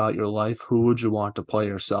made about your life, who would you want to play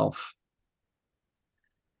yourself?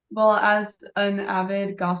 Well, as an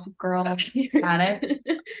avid Gossip Girl addict,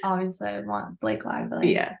 obviously I want Blake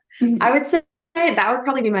Lively. Yeah. I would say that would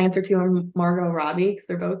probably be my answer too, on Margot Robbie, because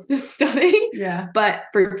they're both just stunning. Yeah. But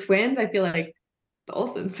for twins, I feel like the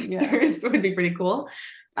Olsen sisters would be pretty cool.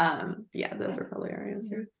 Yeah, those are probably our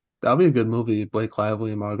answers. That'd be a good movie. Blake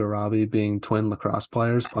Lively and Margot Robbie being twin lacrosse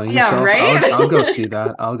players playing Yeah, yourself. right? I'll go see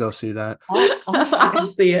that. I'll go see that. I'll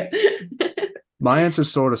see it. My answer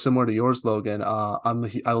is sort of similar to yours, Logan.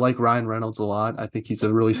 I like Ryan Reynolds a lot. I think he's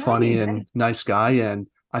a really funny Nice. and nice guy, and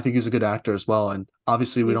I think he's a good actor as well. And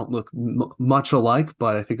obviously, we don't look much alike,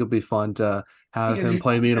 but I think it'll be fun to have him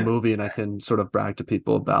play me in a movie, and I can sort of brag to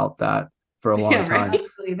people about that for a long time.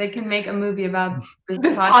 Hopefully they can make a movie about this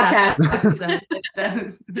podcast.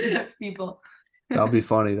 those people. That'll be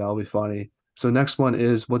funny. That'll be funny. So next one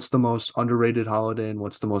is, what's the most underrated holiday and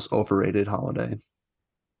what's the most overrated holiday?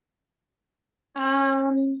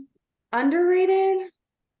 Underrated?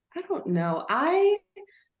 I don't know. I'm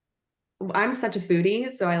such a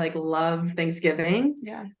foodie, so I like love Thanksgiving.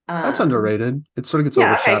 Yeah. That's underrated. It sort of gets Okay,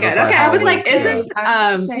 overshadowed good. by Okay, I was Halloween. like, is Yeah.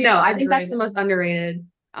 it? No, I think that's the most underrated.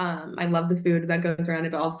 I love the food that goes around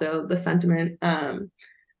it, but also the sentiment.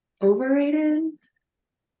 Overrated?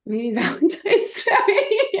 Maybe Valentine's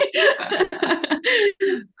Day.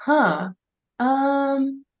 Huh.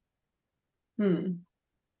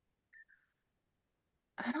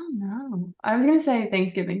 I don't know. I was gonna say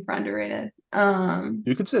Thanksgiving for underrated.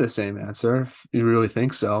 You could say the same answer if you really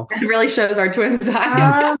think so. It really shows our twin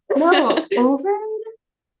side. No, overrated?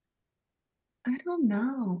 I don't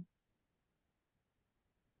know.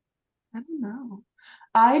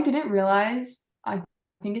 I didn't realize, I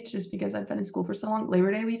think it's just because I've been in school for so long,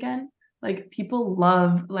 Labor Day weekend. Like people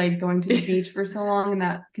love like going to the beach for so long, and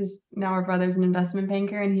that because now our brother's an investment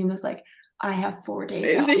banker and he was like, I have 4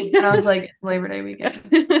 days off. And I was like, it's Labor Day weekend.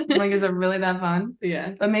 I'm like, is it really that fun?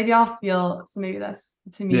 Yeah. But maybe I'll feel, so maybe that's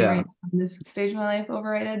to me right now, in this stage of my life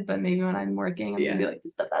overrated, but maybe when I'm working, I'm gonna be like,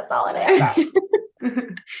 this is the best holiday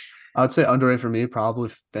ever. I would say underrated for me, probably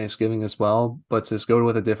Thanksgiving as well, but just go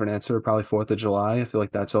with a different answer, probably 4th of July. I feel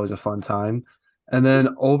like that's always a fun time. And then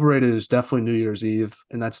overrated is definitely New Year's Eve,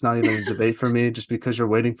 and that's not even a debate for me, just because you're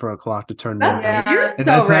waiting for a clock to turn midnight. You're And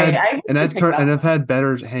so right. I've had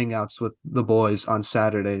better hangouts with the boys on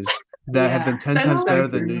Saturdays that have been 10 times better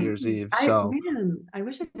than New Year's Eve. So I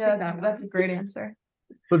wish I could Yeah, that. that's a great answer.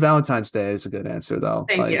 but Valentine's Day is a good answer though.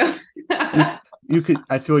 Thank you. You could,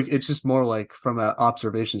 I feel like it's just more like from an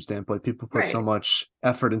observation standpoint, people put so Right. much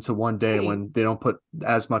effort into one day when they don't put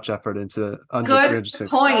as much effort into under Good 360.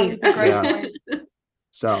 point. Yeah.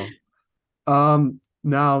 So,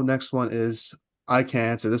 now next one is, I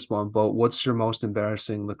can't answer this one, but what's your most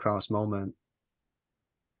embarrassing lacrosse moment?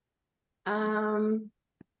 I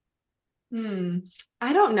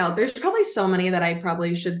don't know. There's probably so many that I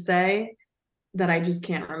probably should say that I just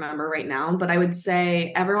can't remember right now. But I would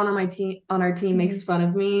say everyone on our team makes fun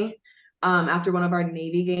of me. After one of our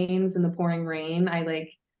Navy games in the pouring rain, I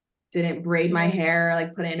like didn't braid my hair,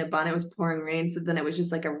 like put it in a bun. It was pouring rain, so then it was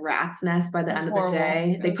just like a rat's nest by the end of the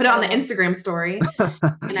day. They put it on the Instagram story,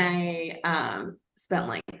 and I spent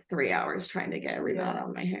like 3 hours trying to get a rebound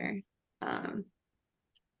on my hair.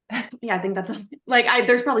 Yeah, I think that's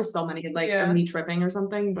there's probably so many of me tripping or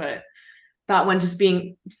something, but that one just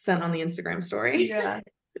being sent on the Instagram story. Yeah.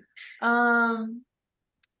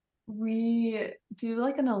 we do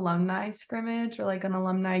like an alumni scrimmage or like an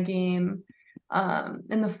alumni game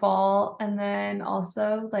in the fall, and then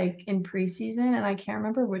also like in preseason, and I can't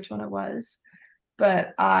remember which one it was,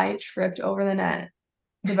 but I tripped over the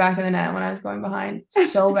back of the net when I was going behind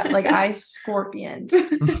so bad. Like I scorpioned.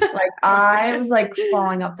 Like I was like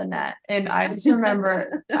crawling up the net. And I just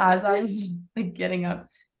remember as I was like getting up,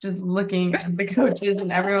 just looking at the coaches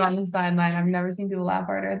and everyone on the sideline. I've never seen people laugh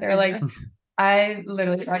harder. They're like, I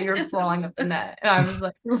literally thought you were crawling up the net. And I was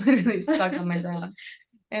like literally stuck on the ground.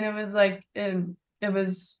 And it was like it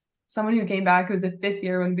was someone who came back who was a fifth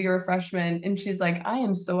year when we were freshmen, and she's like, I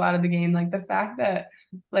am so out of the game. Like the fact that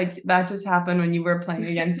like that just happened when you were playing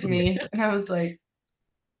against me. And I was like,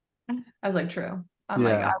 true. I'm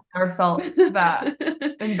like, Yeah. I've never felt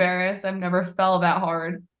that embarrassed. I've never fell that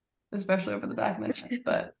hard, especially over the back of the net.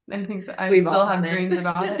 But I think that I We've still all have done it. dreams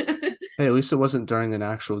about it. Hey, at least it wasn't during an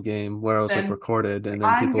actual game where it was like Then recorded and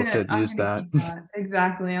then people could I'm use gonna that. keep that.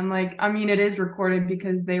 Exactly. I'm like, I mean, it is recorded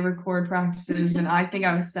because they record practices, and I think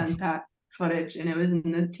I was sent that footage, and it was in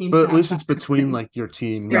the team. But at least chat. it's between like your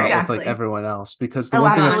team, Right. not with like Exactly. everyone else. Because the Oh,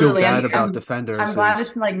 one thing I feel absolutely. bad I'm about defenders glad is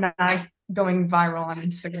it's like not going viral on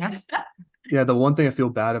Instagram. yeah, the one thing I feel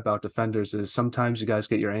bad about defenders is sometimes you guys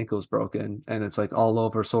get your ankles broken and it's like all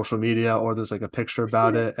over social media or there's like a picture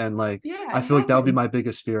about it. And like Yeah, I feel like that would be exactly. my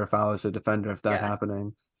biggest fear if I was a defender, if that Yeah.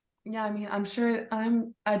 happening. Yeah, I mean, I'm sure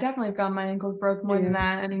I definitely have got my ankles broke more than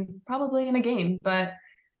that, and probably in a game, but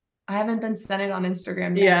I haven't been sent it on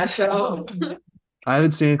Instagram yet. Yeah, so I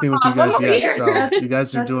haven't seen anything with you One guys more yet, year. so you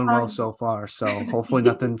guys are That's doing well fine. so far. So hopefully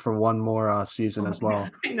nothing for one more season as well.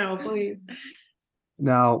 I know, please.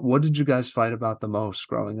 Now, what did you guys fight about the most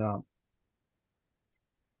growing up?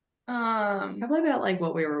 Probably about like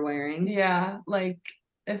what we were wearing. Yeah, like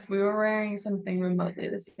if we were wearing something remotely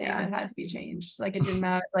the same, Yeah. it had to be changed. Like it didn't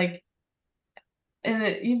matter. Like, and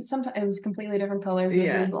even sometimes it was completely different colors. But if it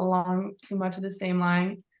Yeah. was along too much of the same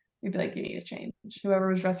line, we'd be like, you need to change. Whoever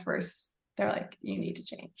was dressed first, they're like, you need to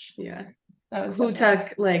change. Yeah. That was Who definitely-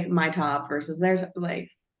 took like my top versus theirs? Like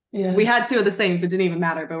Yeah. we had two of the same, so it didn't even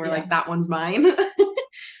matter. But we're Yeah. like, that one's mine.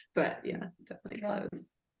 But yeah, definitely. That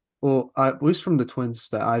was Well, at least from the twins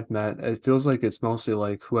that I've met, it feels like it's mostly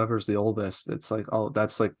like whoever's the oldest. It's like, oh,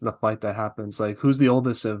 that's like the fight that happens. Like, who's the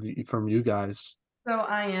oldest from you guys? So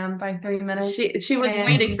I am by 3 minutes. she was And-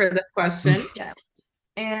 waiting for this question. Yeah.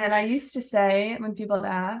 And I used to say, when people would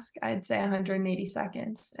ask, I'd say 180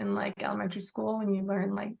 seconds in like elementary school when you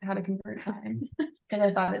learn like how to convert time. Because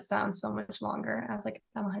I thought it sounds so much longer. I was like,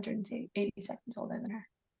 I'm 180 seconds older than her.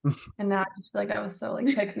 And now I just feel like that was so like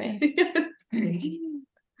pick me.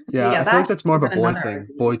 Yeah, I feel like that's more of a boy another thing,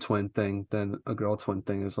 argument. boy twin thing than a girl twin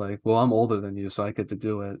thing. Is like, well, I'm older than you, so I get to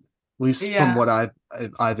do it. At least Yeah. from what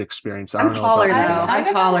I've experienced. I I'm don't know taller though. about you guys.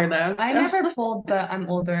 I'm taller though. I so. never pulled the I'm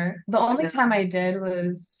older. The only No. time I did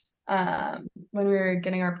was when we were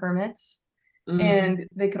getting our permits. Mhm. And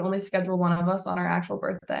they could only schedule one of us on our actual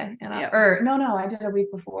birthday. And Yep. no, I did a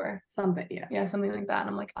week before. Something, yeah. Yeah, something like that. And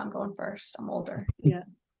I'm like, I'm going first. I'm older.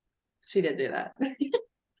 She did do that.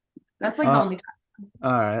 That's like the only time.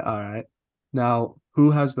 All right. Now,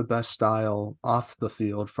 who has the best style off the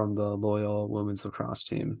field from the Loyal women's lacrosse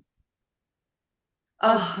team?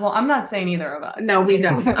 Oh, Well, I'm not saying either of us. no, we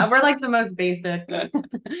don't. We're like the most basic.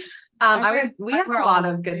 We have a we're lot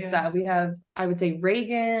all- of good yeah. stuff. We have, I would say,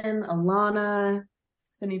 Reagan, Alana,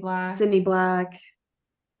 Cindy Black. Sydney Black.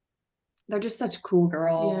 They're just such cool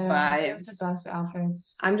girl They have vibes. the best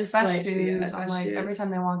outfits. I'm just Best like, shoes. yeah, I'm best like every shoes. time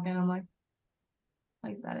they walk in, I'm like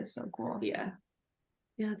that is so cool. Yeah.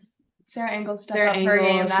 Yeah, it's Sarah Engel stepped Sarah up her Engel,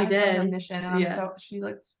 game. That she has been her did. mission, and Yeah. she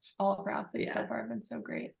looked all of her outfits so Yeah. far have been so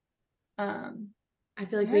great. I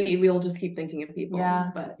feel like Yeah. we'll just keep thinking of people. Yeah.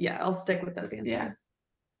 But yeah, I'll stick with those answers. Yeah.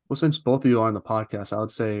 Well, since both of you are on the podcast, I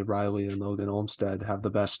would say Riley and Logan Olmstead have the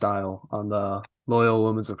best style on the Loyal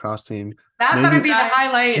women's lacrosse team. That Maybe- better be the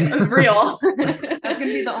highlight of real. That's gonna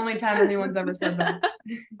be the only time anyone's ever said that.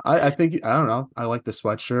 I think I don't know. I like the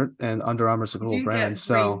sweatshirt and Under Armour's a You cool do brand. get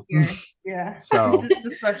So great gear. Yeah. So- This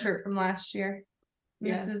is the sweatshirt from last year.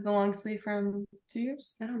 This Yeah. is the long sleeve from 2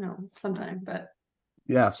 years. I don't know, sometime, but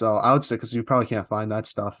yeah, so I would say because you probably can't find that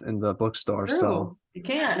stuff in the bookstore. So true. You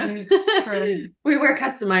can't. True. We wear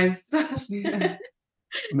customized stuff. Yeah.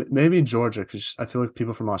 maybe Georgia, because I feel like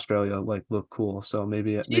people from Australia like look cool. So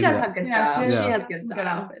maybe She does that- have good Yeah, style. she, Yeah. She has has good some style.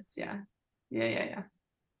 outfits. Yeah.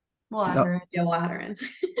 We'll add No. her in. Yeah, we'll add her in.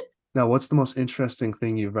 Now, what's the most interesting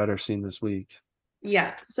thing you've read or seen this week?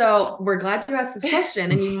 Yeah, so we're glad you asked this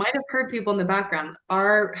question, and you might have heard people in the background.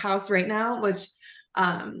 Our house right now, which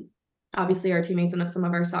obviously our teammates and some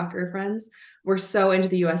of our soccer friends, we're so into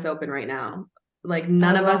the US Open right now. like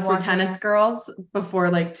none I of love us were watching tennis it. girls before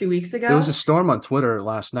like 2 weeks There was ago. a storm on Twitter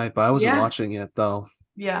last night, but I wasn't Yeah. watching it though.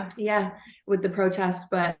 Yeah. Yeah, with the protests,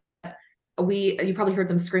 but you probably heard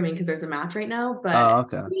them screaming because there's a match right now, Oh, but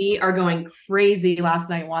okay. we are going crazy last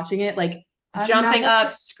night watching it, like jumping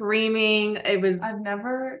up, screaming. I've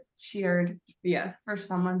never cheered Yeah, for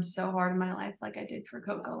someone so hard in my life like I did for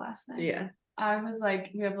Coco last night. yeah. I was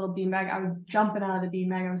like, we have a little beanbag. I was jumping out of the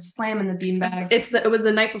beanbag. I was slamming the beanbag. It was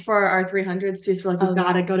the night before our 300s too, so we're like, we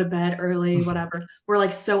gotta go to bed early, whatever. We're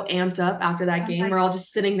like so amped up after that game. We're all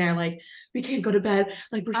just sitting there like, we can't go to bed.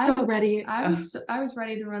 Like we're so ready. I was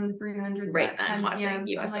ready to run the 300 right then watching PM.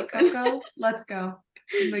 US I'm like, Open. Coco, let's go.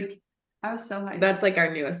 Like, I was so hyped. That's like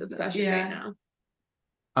our newest obsession right now.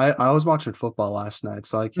 I was watching football last night,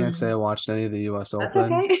 so I can't say I watched any of the US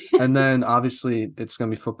Open. Okay. And then obviously it's gonna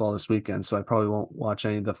be football this weekend, so I probably won't watch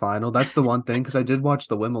any of the final. That's the one thing, because I did watch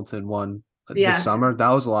the Wimbledon one this summer. That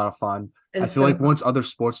was a lot of fun. I feel like once other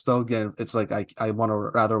sports though, again, it's like I want to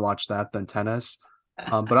rather watch that than tennis.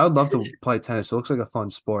 But I would love to play tennis. It looks like a fun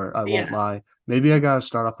sport. I won't lie. Maybe I gotta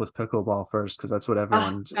start off with pickleball first, because that's what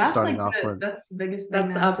everyone's starting off with. That's the biggest thing.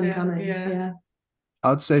 That's the up and coming. Yeah. I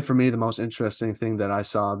would say for me, the most interesting thing that I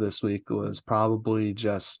saw this week was probably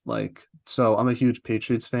just like, so I'm a huge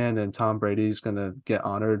Patriots fan, and Tom Brady's going to get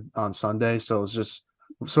honored on Sunday. So it was just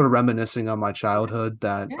sort of reminiscing on my childhood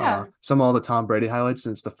that some of all the Tom Brady highlights.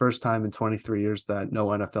 And it's the first time in 23 years that no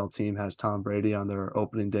NFL team has Tom Brady on their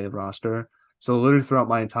opening day roster. So literally throughout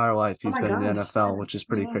my entire life, he's been in the NFL, which is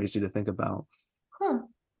pretty crazy to think about. Huh.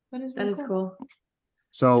 That is cool.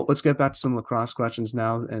 So let's get back to some lacrosse questions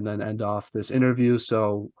now and then end off this interview.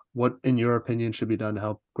 So what, in your opinion, should be done to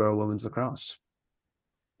help grow women's lacrosse?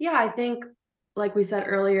 Yeah, I think, like we said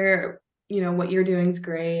earlier, what you're doing is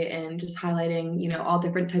great, and just highlighting, all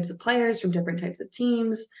different types of players from different types of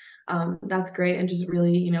teams. That's great. And just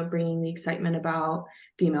really, bringing the excitement about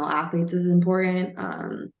female athletes is important.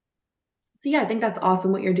 So yeah, I think that's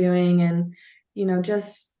awesome what you're doing. And,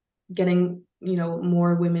 just getting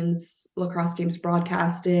more women's lacrosse games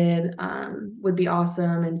broadcasted would be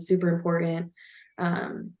awesome and super important.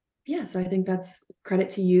 Yeah, so I think that's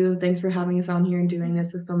credit to you. Thanks for having us on here and doing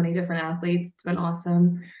this with so many different athletes. It's been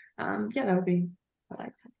awesome. Yeah, that would be what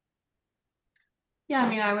I'd say. Yeah, I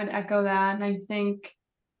mean, I would echo that. And I think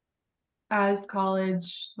as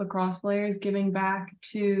college lacrosse players, giving back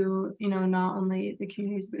to, not only the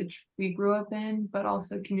communities which we grew up in, but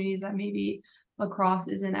also communities that maybe lacrosse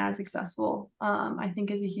isn't as accessible, I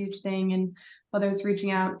think is a huge thing. And whether it's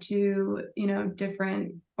reaching out to,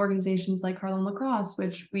 different organizations like Harlem Lacrosse,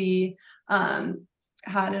 which we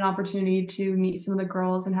had an opportunity to meet some of the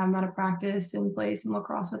girls and have them out of practice and play some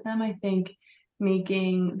lacrosse with them, I think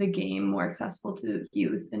making the game more accessible to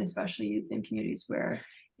youth, and especially youth in communities where,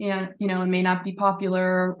 it may not be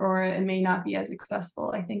popular or it may not be as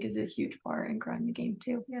accessible, I think is a huge part in growing the game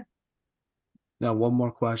too. Yeah. Now, one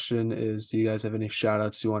more question is, do you guys have any shout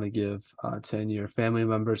outs you want to give to any of your family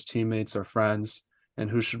members, teammates, or friends? And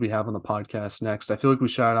who should we have on the podcast next? I feel like we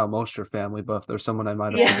shout out most of your family, but if there's someone I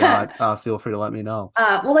might have forgot, feel free to let me know.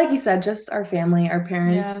 Well, like you said, just our family, our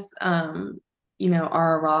parents, are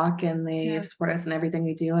a rock, and they support us in everything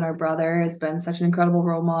we do. And our brother has been such an incredible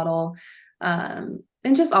role model.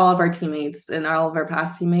 And just all of our teammates and all of our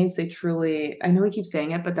past teammates, they truly, I know we keep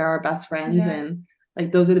saying it, but they're our best friends. And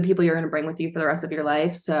like, those are the people you're going to bring with you for the rest of your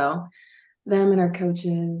life. So them and our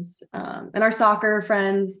coaches, and our soccer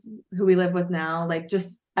friends who we live with now, like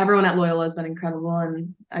just everyone at Loyola has been incredible.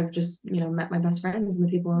 And I've just, met my best friends and the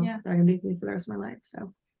people that are going to be with me for the rest of my life.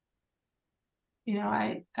 So,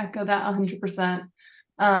 I echo that 100%.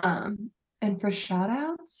 And for shout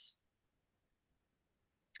outs,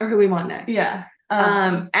 or who we want next. Yeah.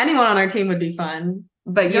 Anyone on our team would be fun.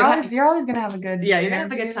 But you're always gonna have a good you're gonna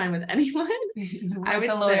have a good time with anyone. I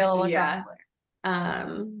would say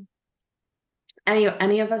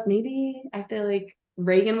any of us, maybe. I feel like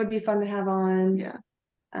Reagan would be fun to have on.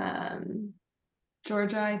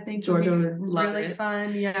 Georgia, I think Georgia would love really it.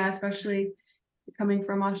 fun. Yeah, especially coming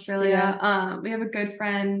from Australia. We have a good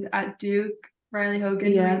friend at Duke, Riley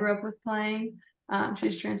Hogan, who we grew up with playing.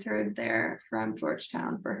 She's transferred there from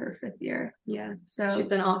Georgetown for her 5th year. Yeah. So she's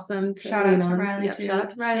been awesome. Shout out to Riley too. Shout out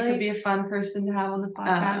to Riley. She could be a fun person to have on the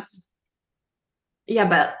podcast. Yeah,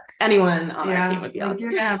 but anyone on our team would be like awesome.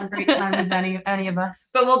 you're gonna have a great time with any of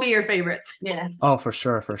us. But we'll be your favorites. Yeah. Oh, for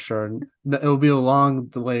sure, for sure. It'll be a long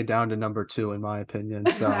the way down to number 2, in my opinion.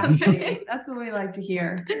 So Exactly. That's what we like to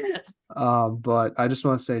hear. but I just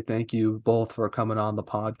want to say thank you both for coming on the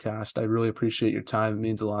podcast. I really appreciate your time. It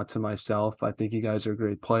means a lot to myself. I think you guys are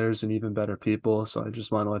great players and even better people. So I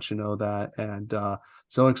just want to let you know that. And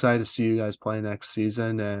so excited to see you guys play next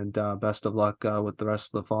season. And best of luck with the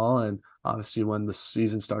rest of the fall. And obviously, when the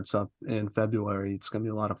season starts up in February, it's going to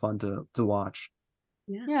be a lot of fun to watch.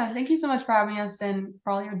 Yeah. Thank you so much for having us and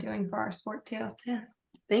for all you're doing for our sport too. Yeah.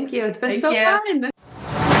 Thank you. It's been Thank so you. fun.